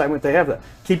all the excitement they have. That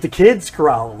keep the kids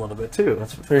corralled a little bit too.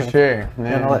 That's for sure.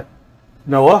 Yeah.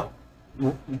 Noah,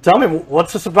 tell me,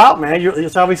 what's this about, man?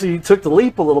 It's obviously you took the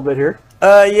leap a little bit here.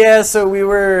 Yeah, so we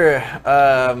were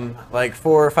like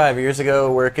 4 or 5 years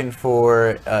ago working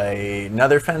for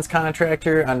another fence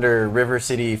contractor under River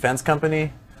City Fence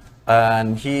Company,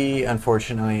 and he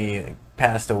unfortunately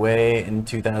passed away in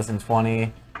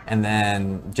 2020. And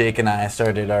then Jake and I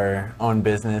started our own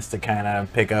business to kind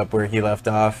of pick up where he left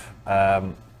off. I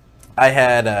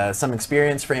had some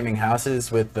experience framing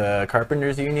houses with the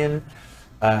Carpenters Union,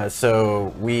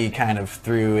 so we kind of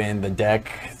threw in the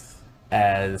deck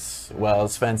as well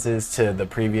as fences to the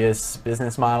previous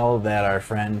business model that our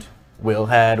friend Will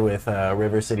had with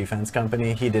River City Fence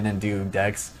Company. He didn't do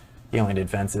decks, he only did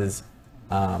fences.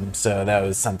 So that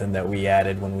was something that we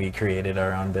added when we created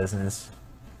our own business.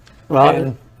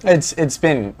 Well, it's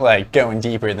been like going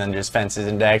deeper than just fences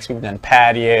and decks. We've done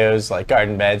patios, like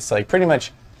garden beds, like pretty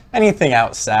much anything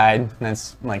outside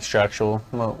that's like structural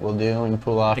we'll do and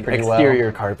pull off pretty well.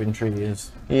 Exterior carpentry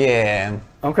is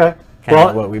Okay. kind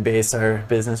of what we base our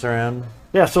business around.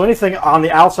 Yeah, so anything on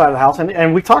the outside of the house,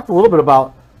 and we talked a little bit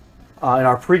about in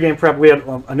our pregame prep. We had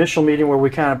an initial meeting where we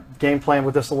kind of game planned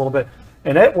with this a little bit,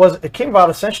 and it came about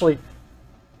essentially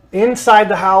inside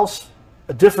the house,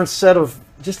 a different set of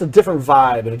just a different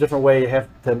vibe and a different way you have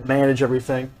to manage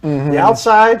everything. The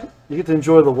outside, you get to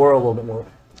enjoy the world a little bit more.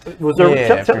 Was there?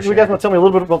 You guys want to tell me a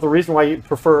little bit about the reason why you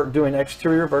prefer doing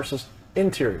exterior versus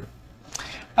interior?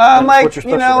 Like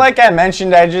you know, like I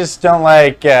mentioned, I just don't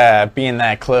like being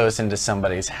that close into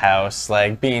somebody's house.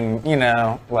 Like being, you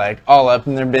know, like all up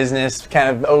in their business kind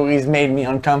of always made me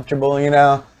uncomfortable, you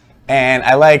know. And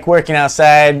I like working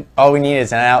outside. All we need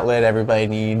is an outlet. Everybody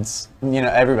needs, you know,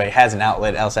 everybody has an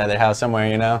outlet outside their house somewhere,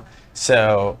 you know.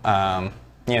 So,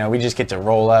 you know, we just get to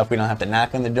roll up. We don't have to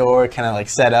knock on the door, kind of like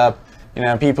set up. You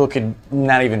know, people could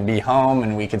not even be home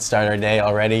and we could start our day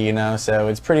already, you know. So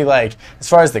it's pretty like, as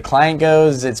far as the client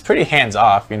goes, it's pretty hands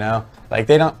off, you know. Like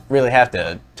they don't really have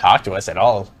to talk to us at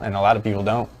all. And a lot of people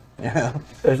don't, you know.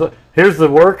 Here's the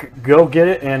work. Go get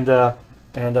it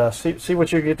and see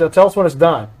what you get to. Tell us when it's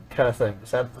done. Kind of thing.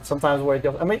 Is that sometimes the way it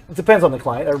goes? I mean, it depends on the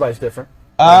client. Everybody's different.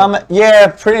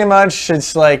 Yeah, pretty much.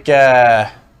 It's like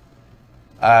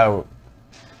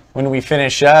when we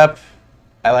finish up,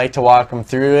 I like to walk them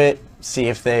through it, see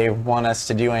if they want us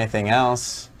to do anything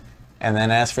else, and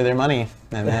then ask for their money,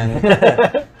 and then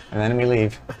and then we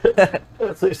leave.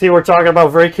 See, we're talking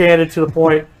about very candid to the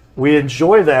point. We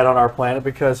enjoy that on our planet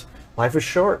because life is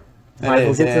short. Might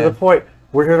as well get to the point.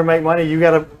 We're here to make money. You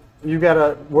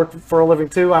gotta work for a living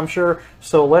too, I'm sure.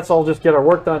 So let's all just get our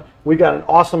work done. We got an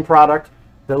awesome product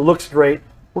that looks great.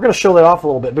 We're going to show that off a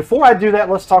little bit. Before I do that,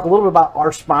 let's talk a little bit about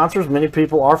our sponsors. Many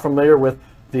people are familiar with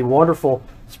the wonderful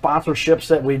sponsorships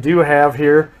that we do have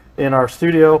here in our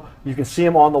studio. You can see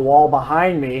them on the wall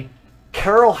behind me.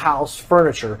 Carroll House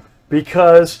Furniture,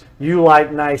 because you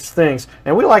like nice things.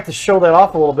 And we like to show that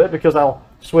off a little bit because I'll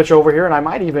switch over here, and I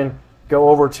might even go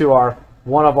over to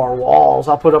one of our walls.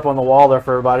 I'll put up on the wall there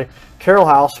for everybody. Carol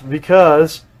House,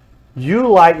 because you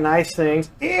like nice things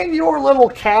in your little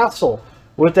castle.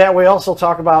 With that, we also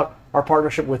talk about our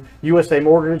partnership with USA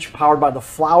Mortgage, powered by the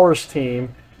Flowers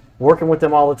team, working with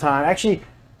them all the time. Actually,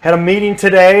 had a meeting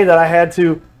today that I had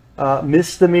to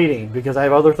miss the meeting because I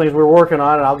have other things we're working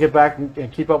on, and I'll get back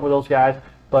and keep up with those guys.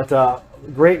 But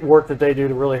great work that they do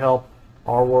to really help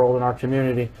our world and our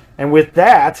community. And with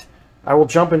that, I will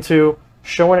jump into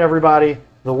showing everybody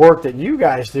the work that you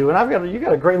guys do. And you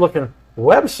got a great looking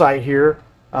website here.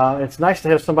 It's nice to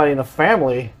have somebody in the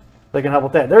family that can help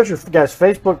with that. There's your guys'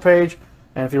 Facebook page,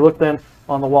 and if you look then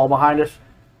on the wall behind us,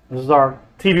 this is our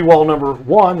TV wall number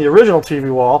 1, the original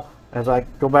TV wall. As I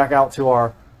go back out to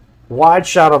our wide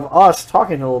shot of us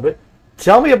talking a little bit,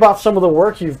 tell me about some of the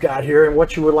work you've got here and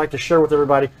what you would like to share with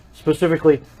everybody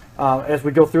specifically as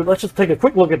we go through. Let's just take a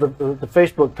quick look at the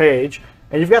Facebook page,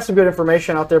 and you've got some good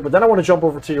information out there, but then I want to jump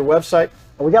over to your website,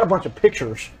 and we got a bunch of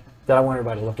pictures that I want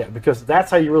everybody to look at, because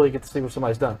that's how you really get to see what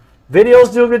somebody's done.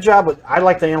 Videos do a good job, but I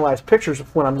like to analyze pictures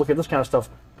when I'm looking at this kind of stuff,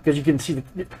 because you can see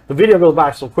the video goes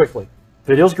by so quickly.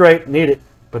 Video's great, need it,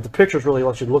 but the pictures really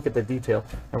let you look at the detail,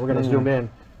 and we're going to zoom in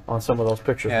on some of those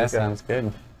pictures. Yeah, that sounds good.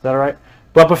 Is that all right?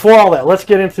 But before all that, let's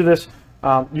get into this.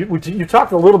 You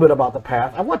talked a little bit about the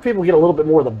path. I want people to get a little bit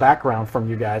more of the background from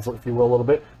you guys, if you will, a little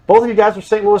bit. Both of you guys are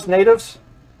St. Louis natives?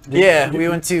 We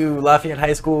went to Lafayette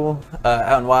High School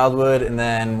out in Wildwood, and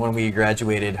then when we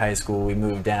graduated high school, we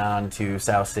moved down to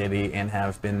South City and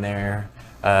have been there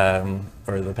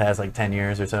for the past like 10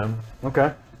 years or so.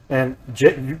 Okay. And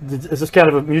is this kind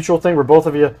of a mutual thing where both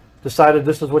of you decided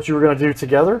this is what you were going to do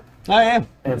together? Oh, yeah.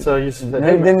 And so you said,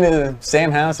 moved into the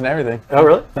same house and everything. Oh,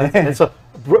 really? And so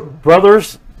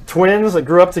brothers, twins that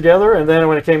grew up together, and then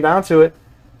when it came down to it,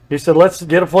 you said, let's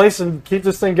get a place and keep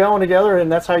this thing going together, and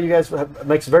that's how you guys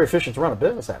makes it very efficient to run a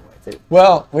business that way, too.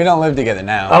 Well, we don't live together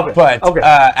now. Okay. But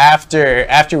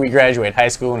after we graduated high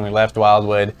school and we left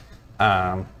Wildwood,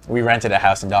 we rented a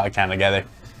house in Dogtown together,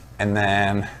 and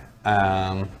then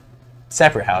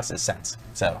separate houses since.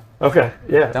 So okay,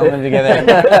 yeah, don't live together.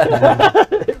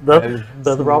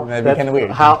 the problem. That'd be kind of weird.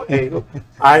 How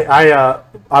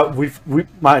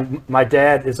my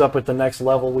dad is up at the next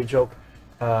level. We joke,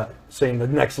 saying the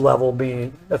next level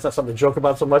being, that's not something to joke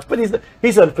about so much, but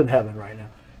he's up in heaven right now.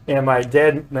 And my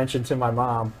dad mentioned to my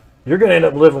mom, "You're going to end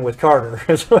up living with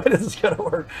Carter." So this is going to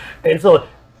work. And so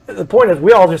the point is,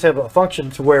 we all just have a function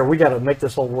to where we got to make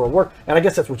this whole world work. And I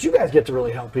guess that's what you guys get to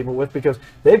really help people with, because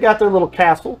they've got their little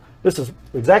castle. This is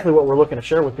exactly what we're looking to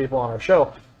share with people on our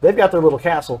show. They've got their little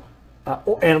castle.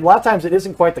 And a lot of times it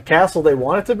isn't quite the castle they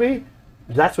want it to be.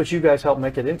 That's what you guys help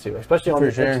make it into, especially on the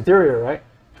exterior, right?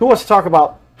 Who wants to talk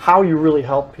about how you really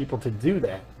help people to do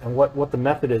that, and what the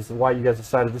method is, and why you guys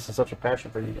decided this is such a passion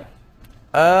for you guys?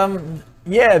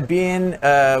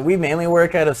 We mainly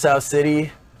work out of South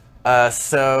City.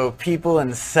 So people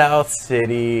in South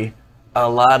City, a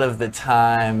lot of the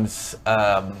times,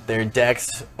 their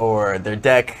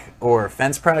deck or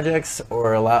fence projects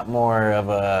are a lot more of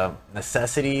a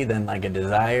necessity than like a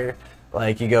desire.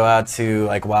 Like you go out to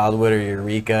like Wildwood or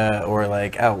Eureka, or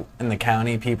like out in the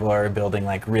county, people are building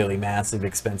like really massive,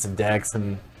 expensive decks,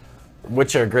 and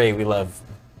which are great. We love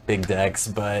big decks,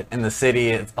 but in the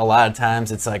city, a lot of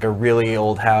times it's like a really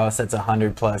old house that's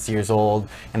 100+ years old,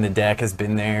 and the deck has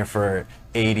been there for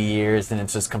 80 years, and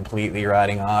it's just completely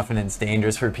rotting off, and it's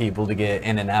dangerous for people to get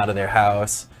in and out of their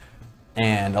house.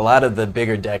 And a lot of the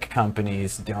bigger deck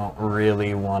companies don't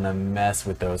really want to mess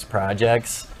with those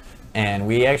projects, and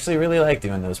we actually really like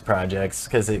doing those projects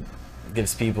because it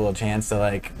gives people a chance to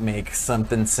like make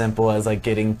something simple as like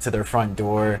getting to their front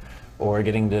door or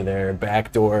getting to their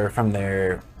back door from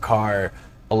their car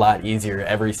a lot easier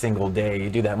every single day. You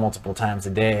do that multiple times a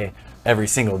day, every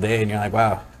single day, and you're like,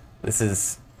 wow, this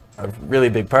is a really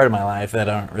big part of my life that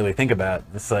I don't really think about.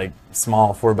 This like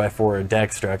small 4x4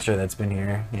 deck structure that's been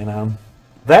here, you know?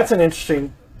 That's an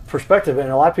interesting perspective, and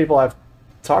a lot of people I've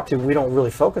talked to, we don't really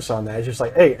focus on that. It's just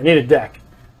like, hey, I need a deck.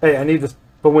 Hey, I need this.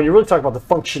 But when you really talk about the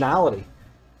functionality,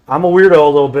 I'm a weirdo a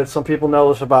little bit. Some people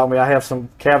know this about me. I have some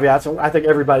caveats, and I think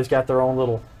everybody's got their own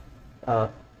little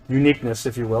uniqueness,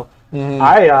 if you will. Mm-hmm.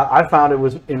 I found it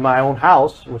was in my own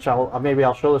house, which maybe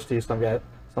I'll show this to you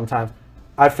sometimes.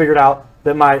 I figured out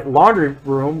that my laundry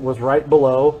room was right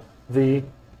below the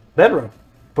bedroom,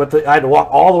 but I had to walk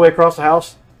all the way across the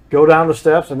house, go down the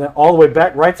steps, and then all the way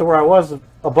back right to where I was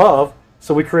above.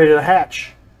 So we created a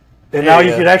hatch, and now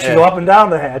you can actually go up and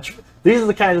down the hatch. These are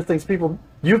the kinds of things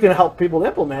you can help people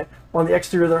implement on the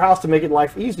exterior of their house to make it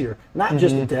life easier. Not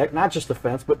just the deck, not just the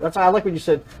fence, but that's I like what you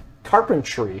said,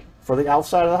 carpentry for the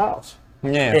outside of the house.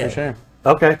 Yeah, for sure.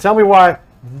 Okay, tell me why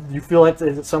you feel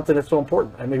it's something that's so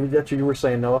important. I mean, that's what you were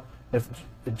saying, Noah. If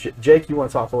Jake, you want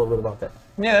to talk a little bit about that?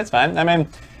 Yeah, that's fine. I mean,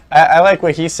 I like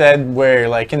what he said, where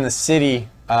like in the city,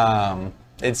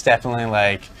 it's definitely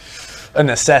like a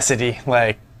necessity.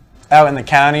 Like out in the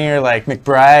county or like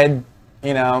McBride,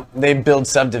 you know, they build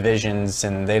subdivisions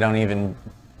and they don't even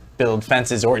build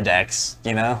fences or decks,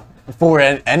 you know, for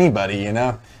anybody, you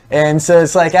know. And so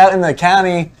it's like out in the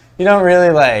county, you don't really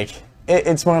like,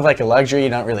 it's more of like a luxury, you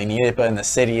don't really need it. But in the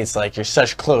city, it's like you're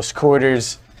such close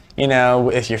quarters, you know,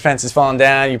 if your fence is falling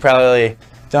down, you probably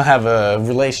don't have a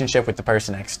relationship with the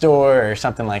person next door or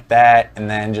something like that. And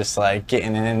then just like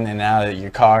getting in and out of your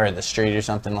car or the street or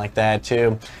something like that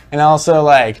too. And also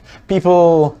like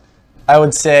people, I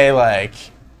would say like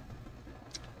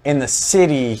in the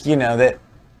city, you know, that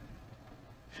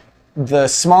the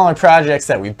smaller projects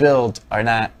that we build are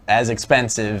not as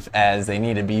expensive as they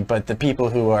need to be, but the people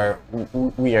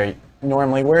we are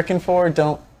normally working for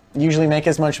don't usually make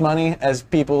as much money as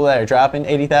people that are dropping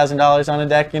 $80,000 on a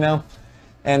deck, you know?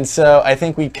 And so I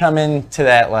think we come into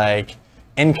that like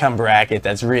income bracket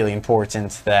that's really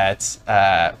important that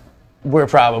we're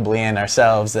probably in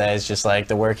ourselves, that is just like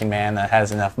the working man that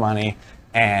has enough money,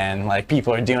 and like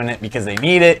people are doing it because they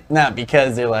need it, not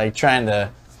because they're like trying to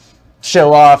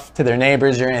show off to their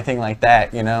neighbors or anything like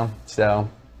that, you know? So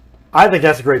I think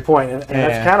that's a great point, and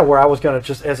that's kind of where I was going to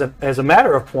just, as a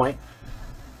matter of point,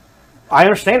 I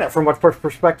understand that from a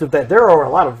perspective that there are a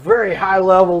lot of very high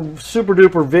level, super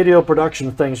duper video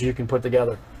production things you can put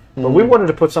together. But we wanted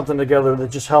to put something together that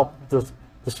just helped the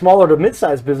smaller to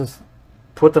mid-sized business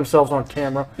put themselves on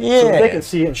camera so that they can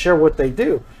see it and share what they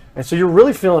do. And so you're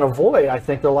really feeling a void. I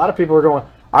think that a lot of people are going,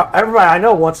 everybody I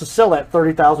know wants to sell that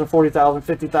 $30,000,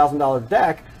 $40,000, $50,000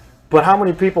 deck, but how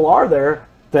many people are there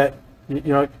that, you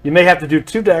know, you may have to do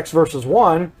 2 decks versus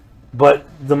 1, but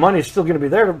the money is still going to be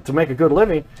there to make a good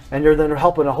living, and you're then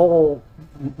helping a whole,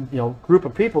 you know, group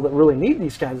of people that really need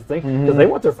these kinds of things because they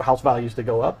want their house values to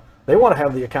go up. They want to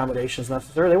have the accommodations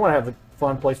necessary. They want to have the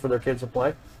fun place for their kids to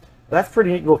play. That's a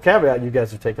pretty neat little caveat you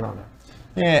guys have taken on there.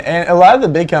 Yeah, and a lot of the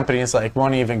big companies like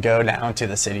won't even go down to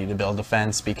the city to build a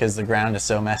fence because the ground is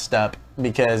so messed up,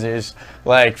 because there's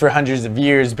like for hundreds of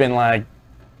years been like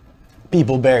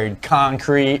people buried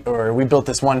concrete, or we built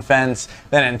this one fence,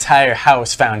 that entire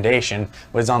house foundation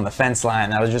was on the fence line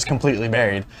that was just completely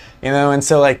buried, you know. And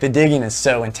so like the digging is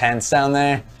so intense down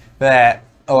there that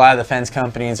a lot of the fence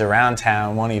companies around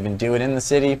town won't even do it in the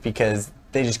city because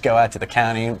they just go out to the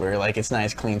county where like it's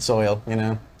nice clean soil, you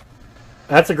know.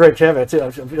 That's a great caveat too.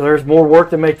 There's more work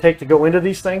that may take to go into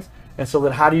these things, and so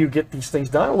then how do you get these things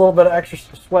done? A little bit of extra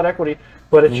sweat equity,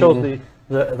 but it shows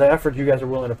the effort you guys are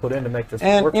willing to put in to make this work.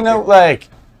 And you know, like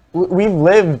we've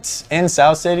lived in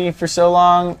South City for so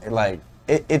long, like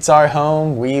it's our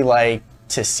home. We like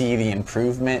to see the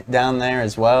improvement down there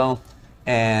as well,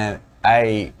 and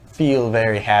I feel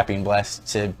very happy and blessed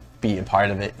to be a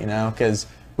part of it, you know, because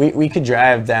we could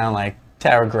drive down like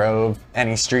Tower Grove,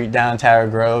 any street down Tower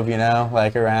Grove, you know,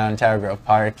 like around Tower Grove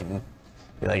Park, and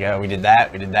be like, oh, we did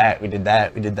that, we did that, we did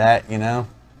that, we did that, you know.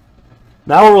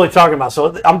 Now we're really talking about,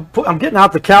 so I'm getting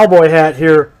out the cowboy hat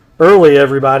here early,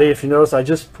 everybody. If you notice, I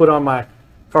just put on my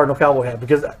Cardinal Cowboy hat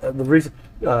because the reason,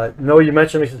 Noah, you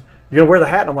mentioned, he says, you're going to wear the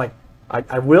hat? And I'm like,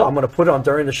 I will. I'm going to put it on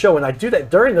during the show. And I do that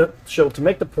during the show to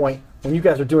make the point when you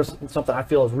guys are doing something I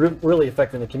feel is really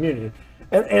affecting the community.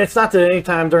 And it's not that any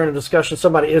time during a discussion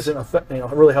somebody isn't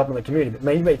really helping the community. But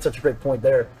man, you made such a great point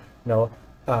there,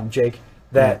 Jake,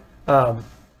 that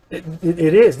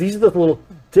it is. These are the little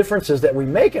differences that we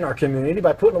make in our community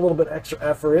by putting a little bit extra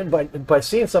effort in, by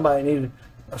seeing somebody needed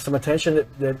some attention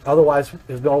that otherwise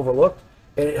has been overlooked.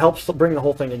 And it helps to bring the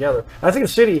whole thing together. And I think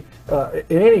the city,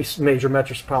 in any major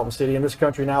metropolitan city in this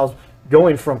country now, is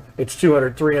going from, it's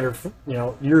 200, 300,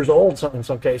 years old in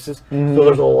some cases. So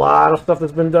there's a lot of stuff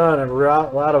that's been done and a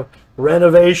lot of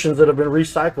renovations that have been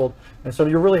recycled. And so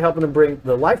you're really helping to bring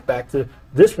the life back to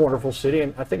this wonderful city.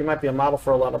 And I think it might be a model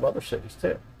for a lot of other cities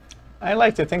too. I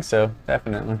like to think so,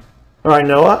 definitely. All right,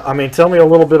 Noah, I mean, tell me a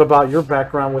little bit about your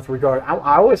background with regard.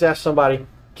 I always ask somebody,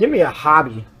 give me a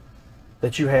hobby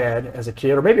that you had as a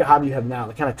kid, or maybe a hobby you have now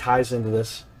that kind of ties into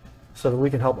this, so that we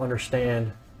can help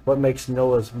understand what makes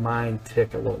Noah's mind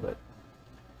tick a little bit.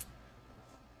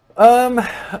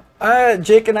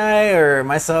 Jake and I, or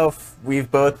myself,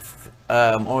 we've both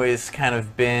always kind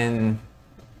of been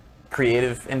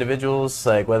creative individuals.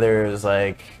 Like whether it was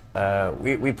like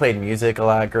we played music a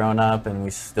lot growing up, and we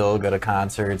still go to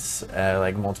concerts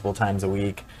like multiple times a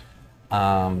week.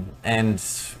 And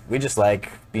we just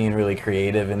like being really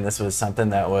creative, and this was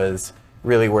something that was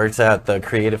really works out the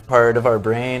creative part of our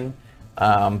brain.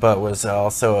 but was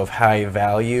also of high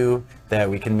value that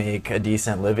we can make a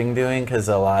decent living doing, because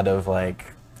a lot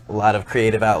of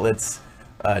creative outlets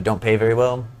don't pay very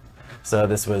well. So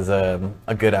this was a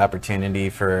good opportunity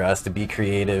for us to be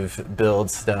creative,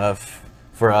 build stuff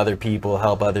for other people,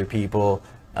 help other people,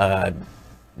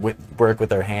 work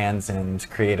with our hands and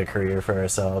create a career for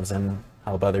ourselves and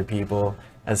help other people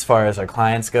as far as our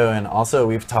clients go. And also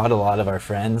we've taught a lot of our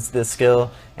friends this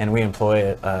skill, and we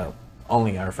employ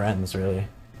only our friends really.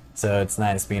 So it's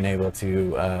nice being able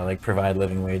to like provide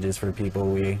living wages for people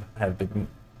we have been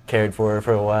cared for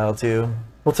a while too.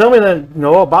 Well, tell me then,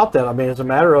 Noah, about that. I mean, it's a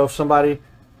matter of somebody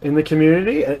in the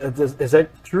community. Is that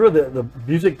true? The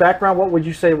music background, what would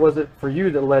you say was it for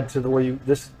you that led to the way you,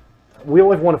 we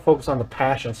always want to focus on the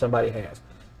passion somebody has.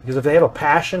 Because if they have a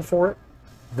passion for it,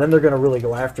 then they're going to really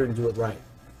go after it and do it right.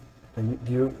 And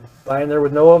do you buy in there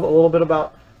with Noah a little bit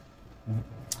about?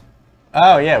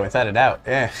 Oh yeah, without a doubt.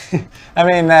 Yeah. I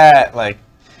mean, like,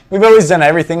 we've always done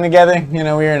everything together. You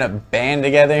know, we were in a band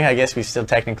together. I guess we still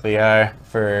technically are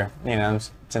for, you know,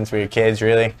 since we were kids,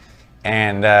 really.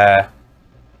 And I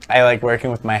like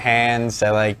working with my hands.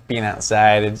 I like being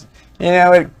outside. It's, you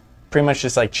know, it pretty much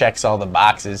just like checks all the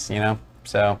boxes, you know.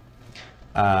 So,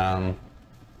 and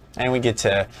we get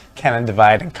to kind of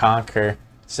divide and conquer.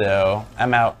 So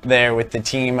I'm out there with the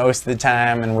team most of the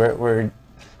time, and we're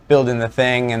building the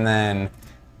thing, and then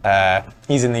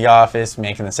he's in the office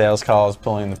making the sales calls,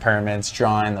 pulling the permits,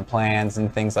 drawing the plans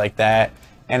and things like that.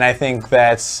 And I think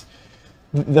that's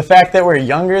the fact that we're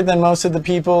younger than most of the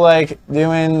people like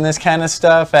doing this kind of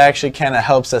stuff actually kind of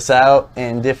helps us out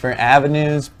in different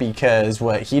avenues, because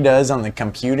what he does on the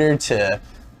computer to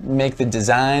make the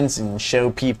designs and show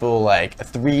people like a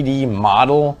 3D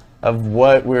model of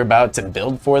what we're about to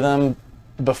build for them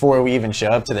before we even show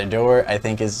up to their door, I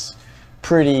think is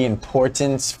pretty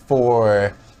important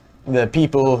for the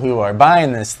people who are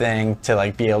buying this thing to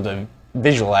like be able to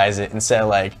visualize it, instead of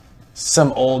like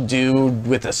some old dude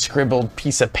with a scribbled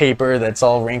piece of paper that's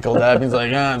all wrinkled up. He's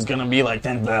like, oh, it's gonna be like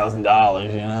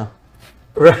 $10,000, you know.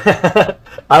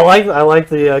 I like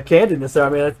the candidness there. I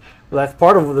mean, that's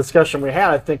part of the discussion we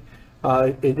had. I think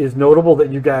it is notable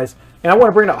that you guys, and I want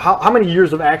to bring up how many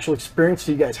years of actual experience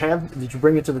do you guys have? Did you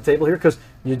bring it to the table here? Because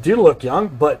you do look young,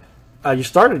 but you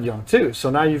started young too. So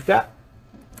now you've got.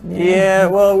 Yeah,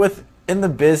 well, in the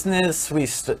business, we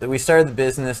started the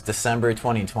business December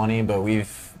 2020, but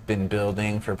we've been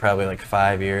building for probably like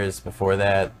 5 years before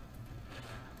that.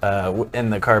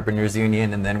 In the Carpenters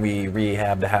Union, and then we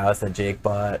rehabbed the house that Jake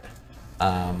bought.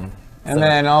 And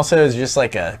then also it's just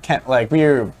like we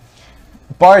were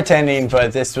bartending,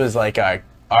 but this was like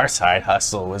our side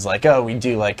hustle was like, oh, we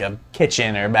do like a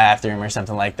kitchen or bathroom or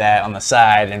something like that on the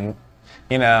side, and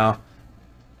you know.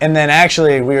 And then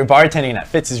actually we were bartending at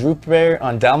Fitz's Root Beer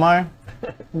on Delmar.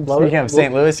 Speaking of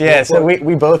St. Louis, yeah. So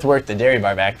we both worked the dairy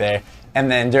bar back there, and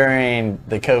then during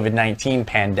the COVID-19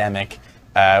 pandemic,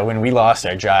 when we lost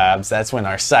our jobs, that's when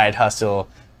our side hustle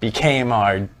became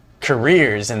our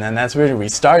careers. And then that's where we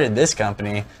started this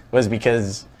company, was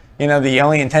because, you know, the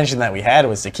only intention that we had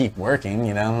was to keep working,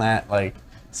 you know, not like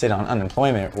sit on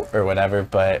unemployment or whatever,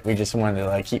 but we just wanted to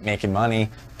like keep making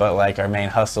money, but like our main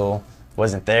hustle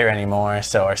wasn't there anymore.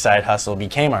 So our side hustle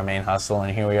became our main hustle,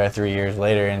 and here we are 3 years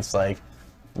later, and it's like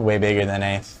way bigger than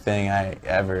anything I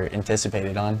ever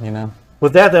anticipated on, you know.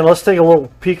 With that, then let's take a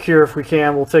little peek here, if we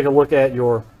can. We'll take a look at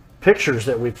your pictures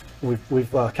that we've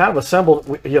kind of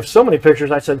assembled. You have so many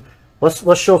pictures. I said,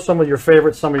 let's show some of your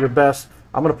favorites, some of your best.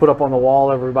 I'm going to put up on the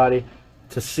wall, everybody,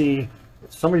 to see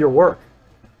some of your work.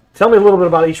 Tell me a little bit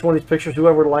about each one of these pictures.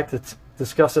 Whoever would like to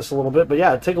discuss this a little bit, but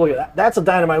yeah, take a look at that. That's a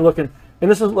dynamite looking. And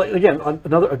this is, like, again,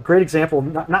 a great example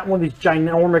of not one of these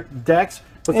ginormous decks,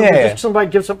 but just somebody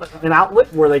gives them an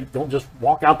outlet where they don't just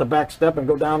walk out the back step and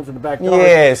go down to the back door.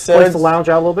 Yeah, so place the lounge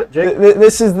out a little bit. Jake?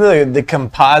 This is the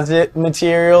composite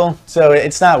material. So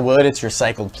it's not wood, it's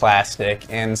recycled plastic.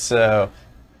 And so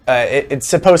it's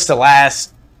supposed to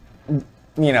last,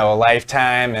 you know, a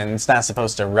lifetime, and it's not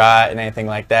supposed to rot and anything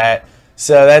like that.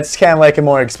 So that's kind of like a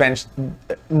more expensive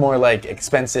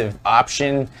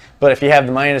option. But if you have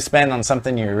the money to spend on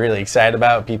something you're really excited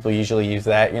about, people usually use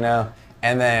that, you know.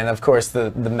 And then, of course,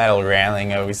 the metal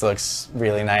railing always looks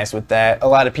really nice with that. A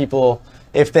lot of people,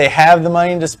 if they have the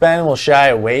money to spend, will shy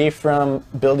away from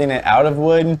building it out of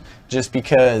wood, just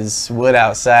because wood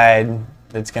outside,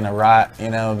 it's going to rot, you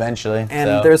know, eventually.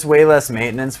 And there's way less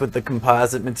maintenance with the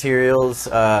composite materials.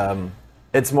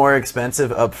 It's more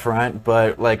expensive up front,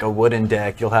 but like a wooden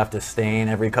deck, you'll have to stain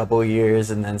every couple of years,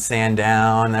 and then sand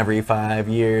down every 5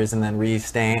 years, and then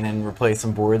re-stain and replace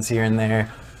some boards here and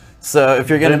there. So if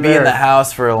you're going to Been be in there. the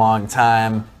house for a long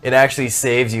time, it actually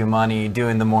saves you money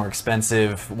doing the more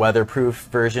expensive weatherproof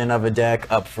version of a deck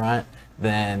up front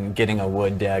than getting a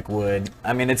wood deck would.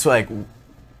 I mean, it's like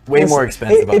way more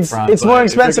expensive up front. It's but more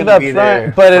if you're expensive gonna up be there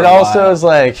front, but for it a also while- is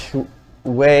like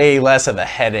way less of a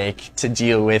headache to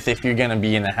deal with if you're going to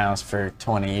be in the house for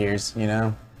 20 years, you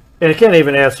know? And it can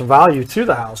even add some value to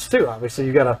the house too. Obviously,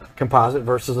 you got a composite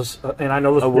versus, and I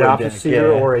know this A is the wood opposite deck,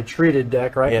 cedar yeah. or a treated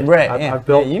deck, right? Yeah. Right. I've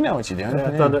built. Yeah, you know what you're doing.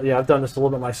 Yeah, I've done this a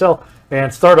little bit myself,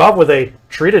 and started off with a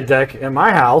treated deck in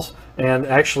my house, and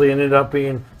actually ended up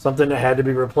being something that had to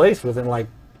be replaced within like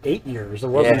 8 years. It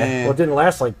wasn't. Yeah. Well, it didn't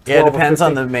last like 12 Yeah, it or depends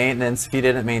on 15. the maintenance. If you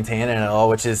didn't maintain it at all,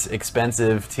 which is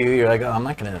expensive too, you're like, oh, I'm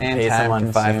not going to And pay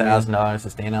someone time-consuming. $5,000 to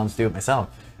stay down and do it myself.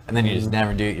 And then you just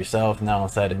never do it yourself, and then all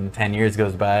of a sudden 10 years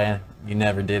goes by, you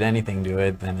never did anything to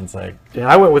it, then it's like, Yeah,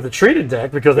 I went with the treated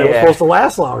deck because they were Yeah. supposed to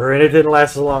last longer, and it didn't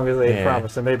last as long as they had Yeah.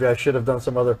 promised. And maybe I should have done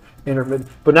some other intermittent.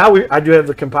 But now I do have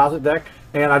the composite deck,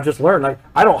 and I've just learned like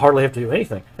I don't hardly have to do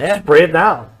anything. Yeah. Spray it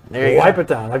down, There you wipe go. it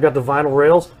down. I've got the vinyl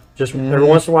rails. Just every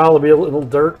once in a while, there'll be a little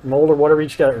dirt, mold, or whatever. You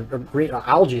just got or green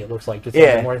algae. It looks like it's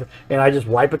Yeah. and I just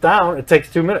wipe it down. It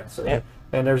takes 2 minutes. Yeah.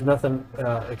 And there's nothing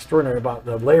extraordinary about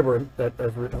the labor that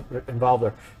is involved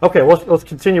there. Okay, let's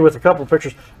continue with a couple of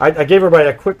pictures. I gave everybody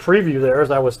a quick preview there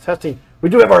as I was testing. We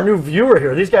do have our new viewer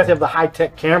here. These guys have the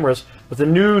high-tech cameras with the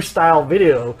new style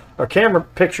video or camera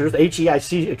pictures, the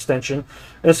HEIC extension.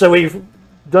 And so we've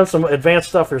done some advanced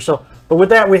stuff here. So, but with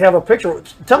that, we have a picture.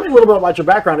 Tell me a little bit about your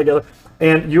background together.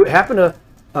 And you happen to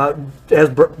as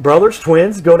brothers,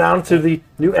 twins, go down to the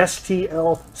new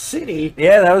STL City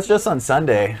yeah, that was just on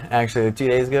Sunday, actually, 2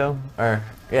 days ago. Or,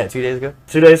 yeah, 2 days ago.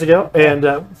 2 days ago, and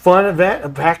fun event, a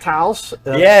packed house.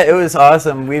 Yeah, it was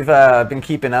awesome. We've been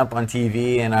keeping up on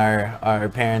TV, and our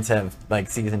parents have like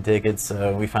season tickets,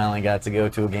 so we finally got to go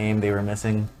to a game they were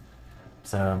missing.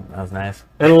 So that was nice.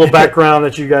 And a little background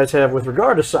that you guys have with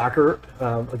regard to soccer,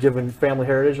 giving family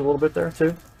heritage a little bit there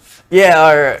too.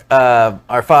 Yeah,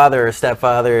 our father or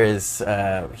stepfather is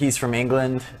he's from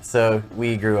England, so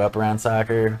we grew up around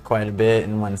soccer quite a bit.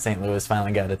 And when St. Louis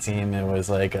finally got a team, it was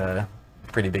like a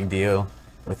pretty big deal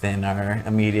within our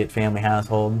immediate family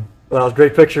household. Well, it's a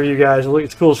great picture of you guys. Look,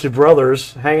 it's cool to see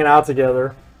brothers hanging out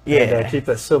together. Yeah. And, keep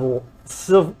that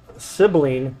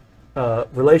sibling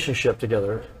relationship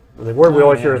together. The word we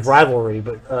always hear is yes. rivalry,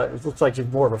 but it looks like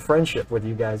it's more of a friendship with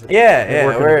you guys. Yeah,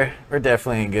 Working- we're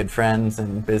definitely good friends,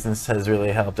 and business has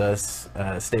really helped us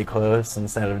stay close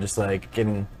instead of just like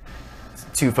getting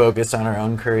too focused on our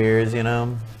own careers, you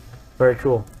know. Very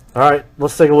cool. All right,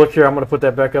 let's take a look here. I'm going to put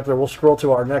that back up there. We'll scroll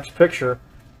to our next picture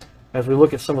as we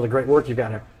look at some of the great work you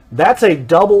got here. That's a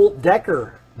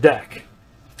double-decker deck.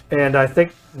 And I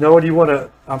think, Noah, do you want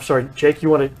to, I'm sorry, Jake, you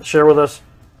want to share with us,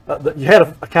 you had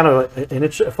a kind of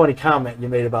a funny comment you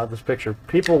made about this picture.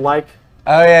 People like,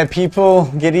 Oh yeah, people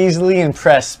get easily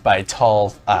impressed by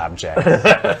tall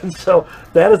objects. so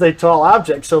that is a tall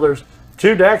object. So there's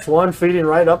two decks, one feeding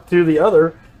right up to the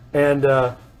other,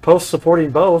 and posts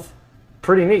supporting both.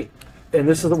 Pretty neat. And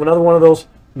this is another one of those,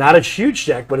 not a huge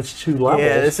deck, but it's two levels.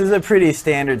 Yeah, this is a pretty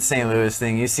standard St. Louis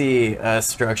thing. You see a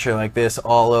structure like this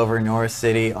all over North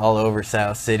City, all over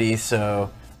South City.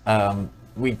 So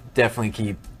we definitely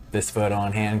keep this photo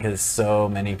on hand because so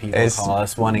many people call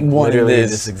us wanting literally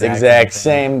this exact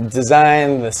same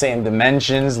design, the same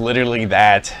dimensions, literally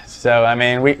that. So I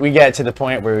mean, we get to the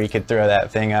point where we could throw that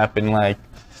thing up in like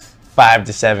 5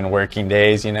 to 7 working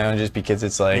days, you know, just because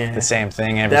it's like the same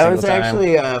thing every That single was time.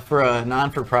 actually for a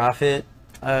non-for-profit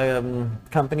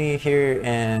company here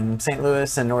in St.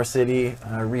 Louis and North City,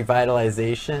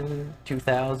 Revitalization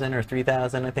 2000 or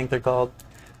 3000, I think they're called.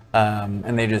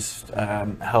 And they just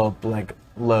help like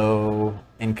low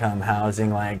income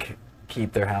housing, like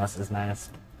keep their houses nice.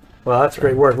 Well, that's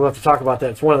great work. We'll have to talk about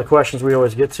that. It's one of the questions we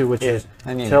always get to, which is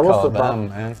I need tell to us call about them,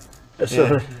 man. who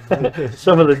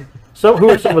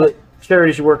are some of the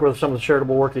charities you work with, some of the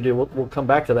charitable work you do. We'll come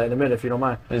back to that in a minute if you don't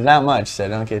mind. There's not much, so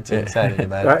don't get too excited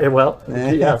about All it. right, well,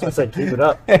 yeah, I was gonna say keep it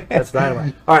up. That's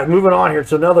dynamite. All right, moving on here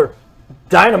to another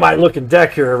dynamite looking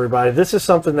deck here, everybody. This is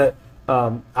something that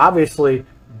obviously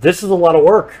this is a lot of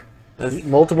work.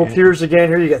 Multiple tiers again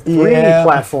here. You got 3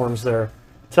 platforms there.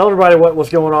 Tell everybody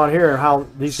what's going on here and how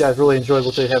these guys really enjoyed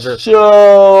what they have here.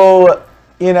 So,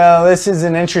 you know, this is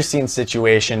an interesting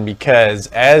situation because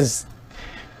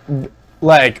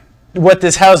like, what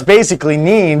this house basically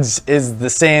needs is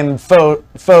the same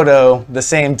photo, the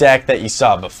same deck that you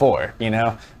saw before, you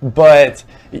know? But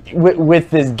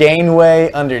with this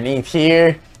gainway underneath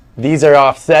here, these are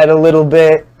offset a little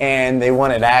bit and they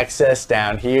wanted access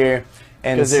down here.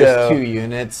 And Because there's 2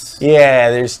 units. Yeah,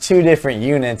 there's 2 different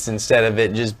units instead of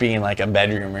it just being like a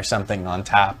bedroom or something on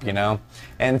top, you know?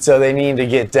 And so they need to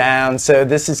get down. So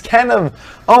this is kind of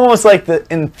almost like,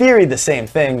 in theory, the same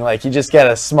thing. Like you just get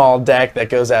a small deck that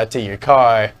goes out to your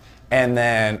car. And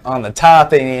then on the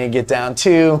top, they need to get down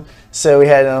too. So we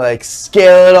had to like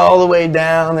scale it all the way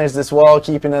down. There's this wall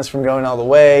keeping us from going all the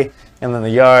way. And then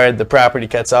the property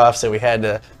cuts off. So we had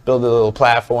to build a little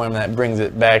platform that brings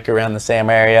it back around the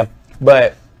same area.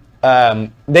 But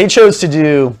they chose to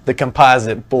do the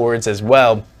composite boards as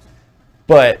well,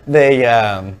 but they,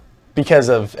 because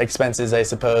of expenses, I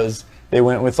suppose, they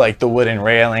went with like the wooden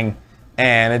railing,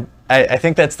 and I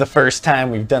think that's the first time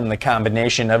we've done the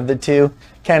combination of the two.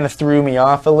 Kind of threw me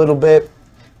off a little bit.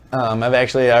 I've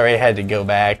actually already had to go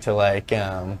back to like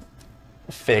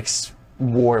fix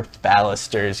warped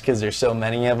balusters because there's so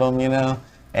many of them, you know.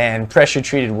 And pressure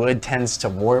treated wood tends to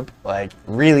warp like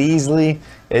really easily.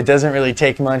 It doesn't really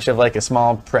take much of like a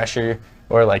small pressure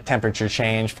or like temperature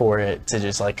change for it to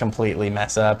just like completely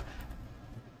mess up.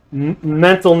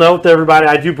 Mental note to everybody,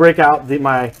 I do break out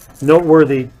my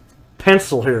noteworthy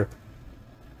pencil here.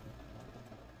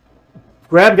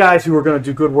 Grab guys who are going to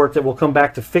do good work that will come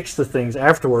back to fix the things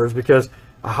afterwards, because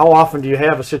how often do you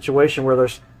have a situation where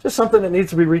there's just something that needs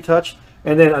to be retouched?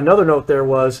 And then another note there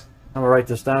was, I'm going to write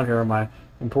this down here on my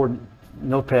important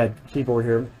notepad keyboard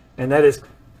here, and that is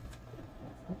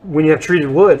when you have treated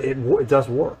wood, it does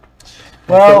warp.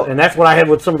 Well, and that's what I had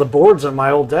with some of the boards on my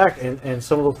old deck, and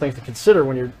some of those things to consider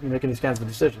when you're making these kinds of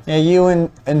decisions. Yeah, you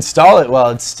install it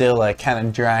while it's still like kind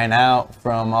of drying out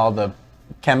from all the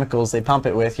chemicals they pump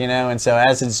it with, you know, and so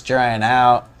as it's drying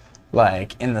out,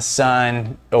 like in the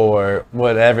sun or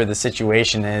whatever the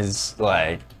situation is,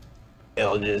 like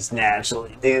it'll just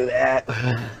naturally do that.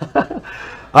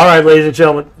 All right, ladies and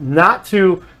gentlemen, not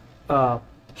to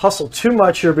hustle too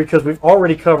much here because we've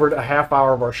already covered a half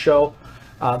hour of our show.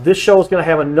 This show is going to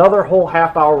have another whole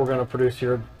half hour we're going to produce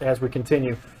here as we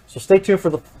continue. So stay tuned for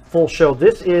the full show.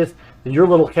 This is the Your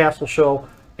Little Castle show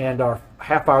and our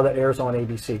half hour that airs on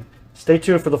ABC. Stay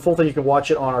tuned for the full thing. You can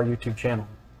watch it on our YouTube channel.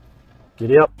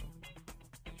 Giddy up.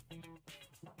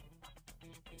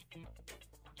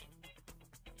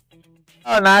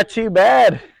 Oh, not too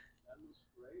bad.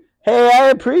 Hey, I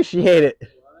appreciate it.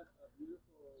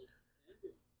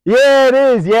 Yeah, it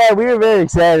is. Yeah, we were very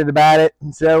excited about it.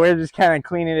 So we're just kind of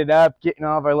cleaning it up, getting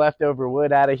all of our leftover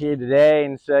wood out of here today.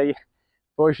 And so,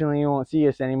 fortunately, you won't see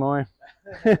us anymore.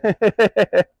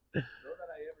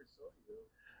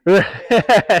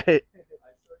 Right.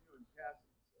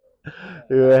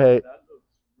 Right.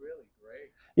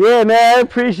 Yeah, man, I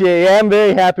appreciate it. Yeah, I'm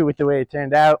very happy with the way it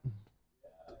turned out.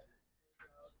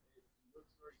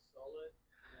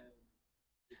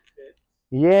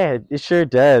 Yeah, it sure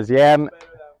does. Yeah. Around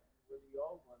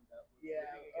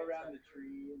the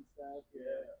tree and stuff.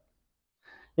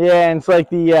 Yeah, and it's like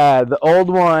the old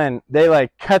one, they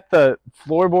like cut the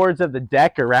floorboards of the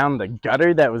deck around the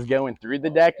gutter that was going through the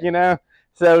deck, you know?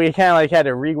 So we kind of like had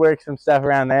to rework some stuff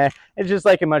around there. It's just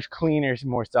like a much cleaner,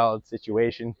 more solid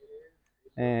situation.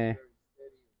 Yeah,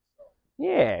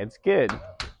 it's good.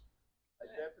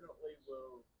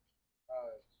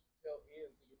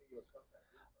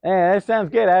 Yeah, that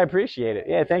sounds good. I appreciate it.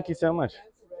 Yeah, thank you so much.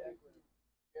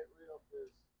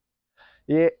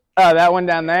 Yeah. Oh, that one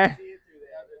down there?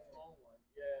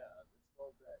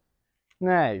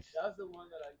 Nice. That's the one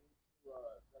that I need to,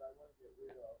 that I want to get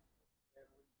rid of and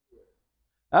redo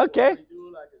it. Okay. So we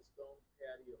do like a stone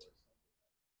patio or something.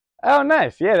 Oh,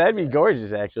 nice. Yeah, that'd be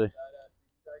gorgeous, actually. Do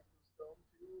you guys do stone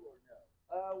too, or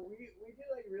no? We do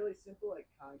like really simple like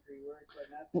concrete work, but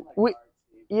nothing like artsy.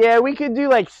 Yeah, we could do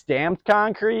like stamped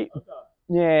concrete. Okay.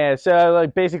 Yeah, so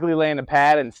like basically laying a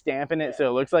pad and stamping it so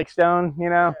it looks like stone, you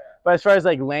know. Yeah. But as far as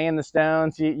like laying the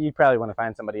stones, you probably want to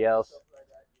find somebody else. Like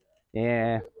that,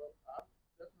 yeah.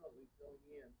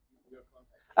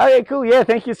 Okay, cool. Yeah,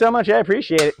 thank you so much. I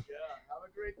appreciate it. Yeah, have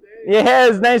a great day. Yeah,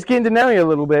 it's nice getting to know you a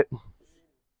little bit.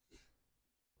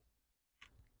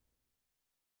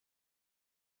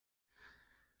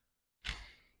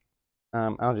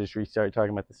 I'll just restart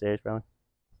talking about the stairs, probably.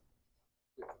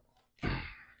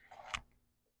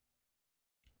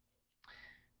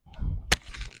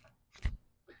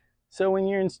 So when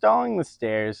you're installing the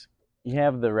stairs, you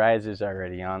have the risers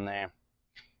already on there.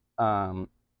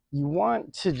 You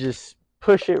want to just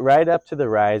push it right up to the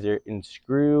riser and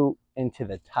screw into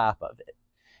the top of it.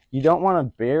 You don't want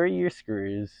to bury your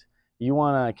screws. You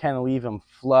want to kind of leave them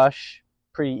flush,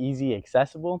 pretty easy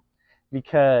accessible,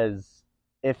 because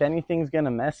if anything's going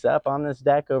to mess up on this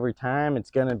deck over time,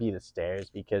 it's going to be the stairs,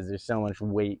 because there's so much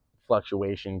weight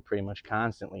fluctuation pretty much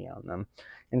constantly on them.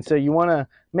 And so you want to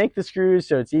make the screws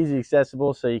so it's easy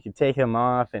accessible, so you can take them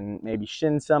off and maybe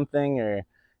shin something, or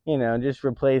just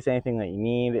replace anything that you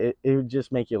need. It would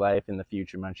just make your life in the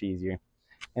future much easier.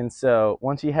 And so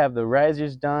once you have the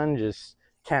risers done, just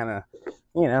kind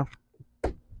of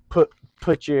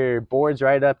put your boards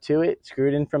right up to it, screw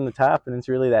it in from the top, and it's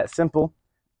really that simple.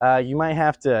 You might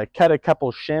have to cut a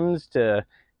couple shims to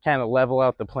kind of level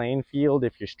out the playing field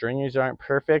if your stringers aren't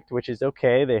perfect, which is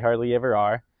okay, they hardly ever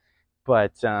are.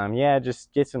 But yeah,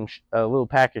 just get a little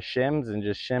pack of shims and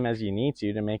just shim as you need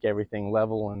to make everything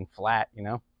level and flat,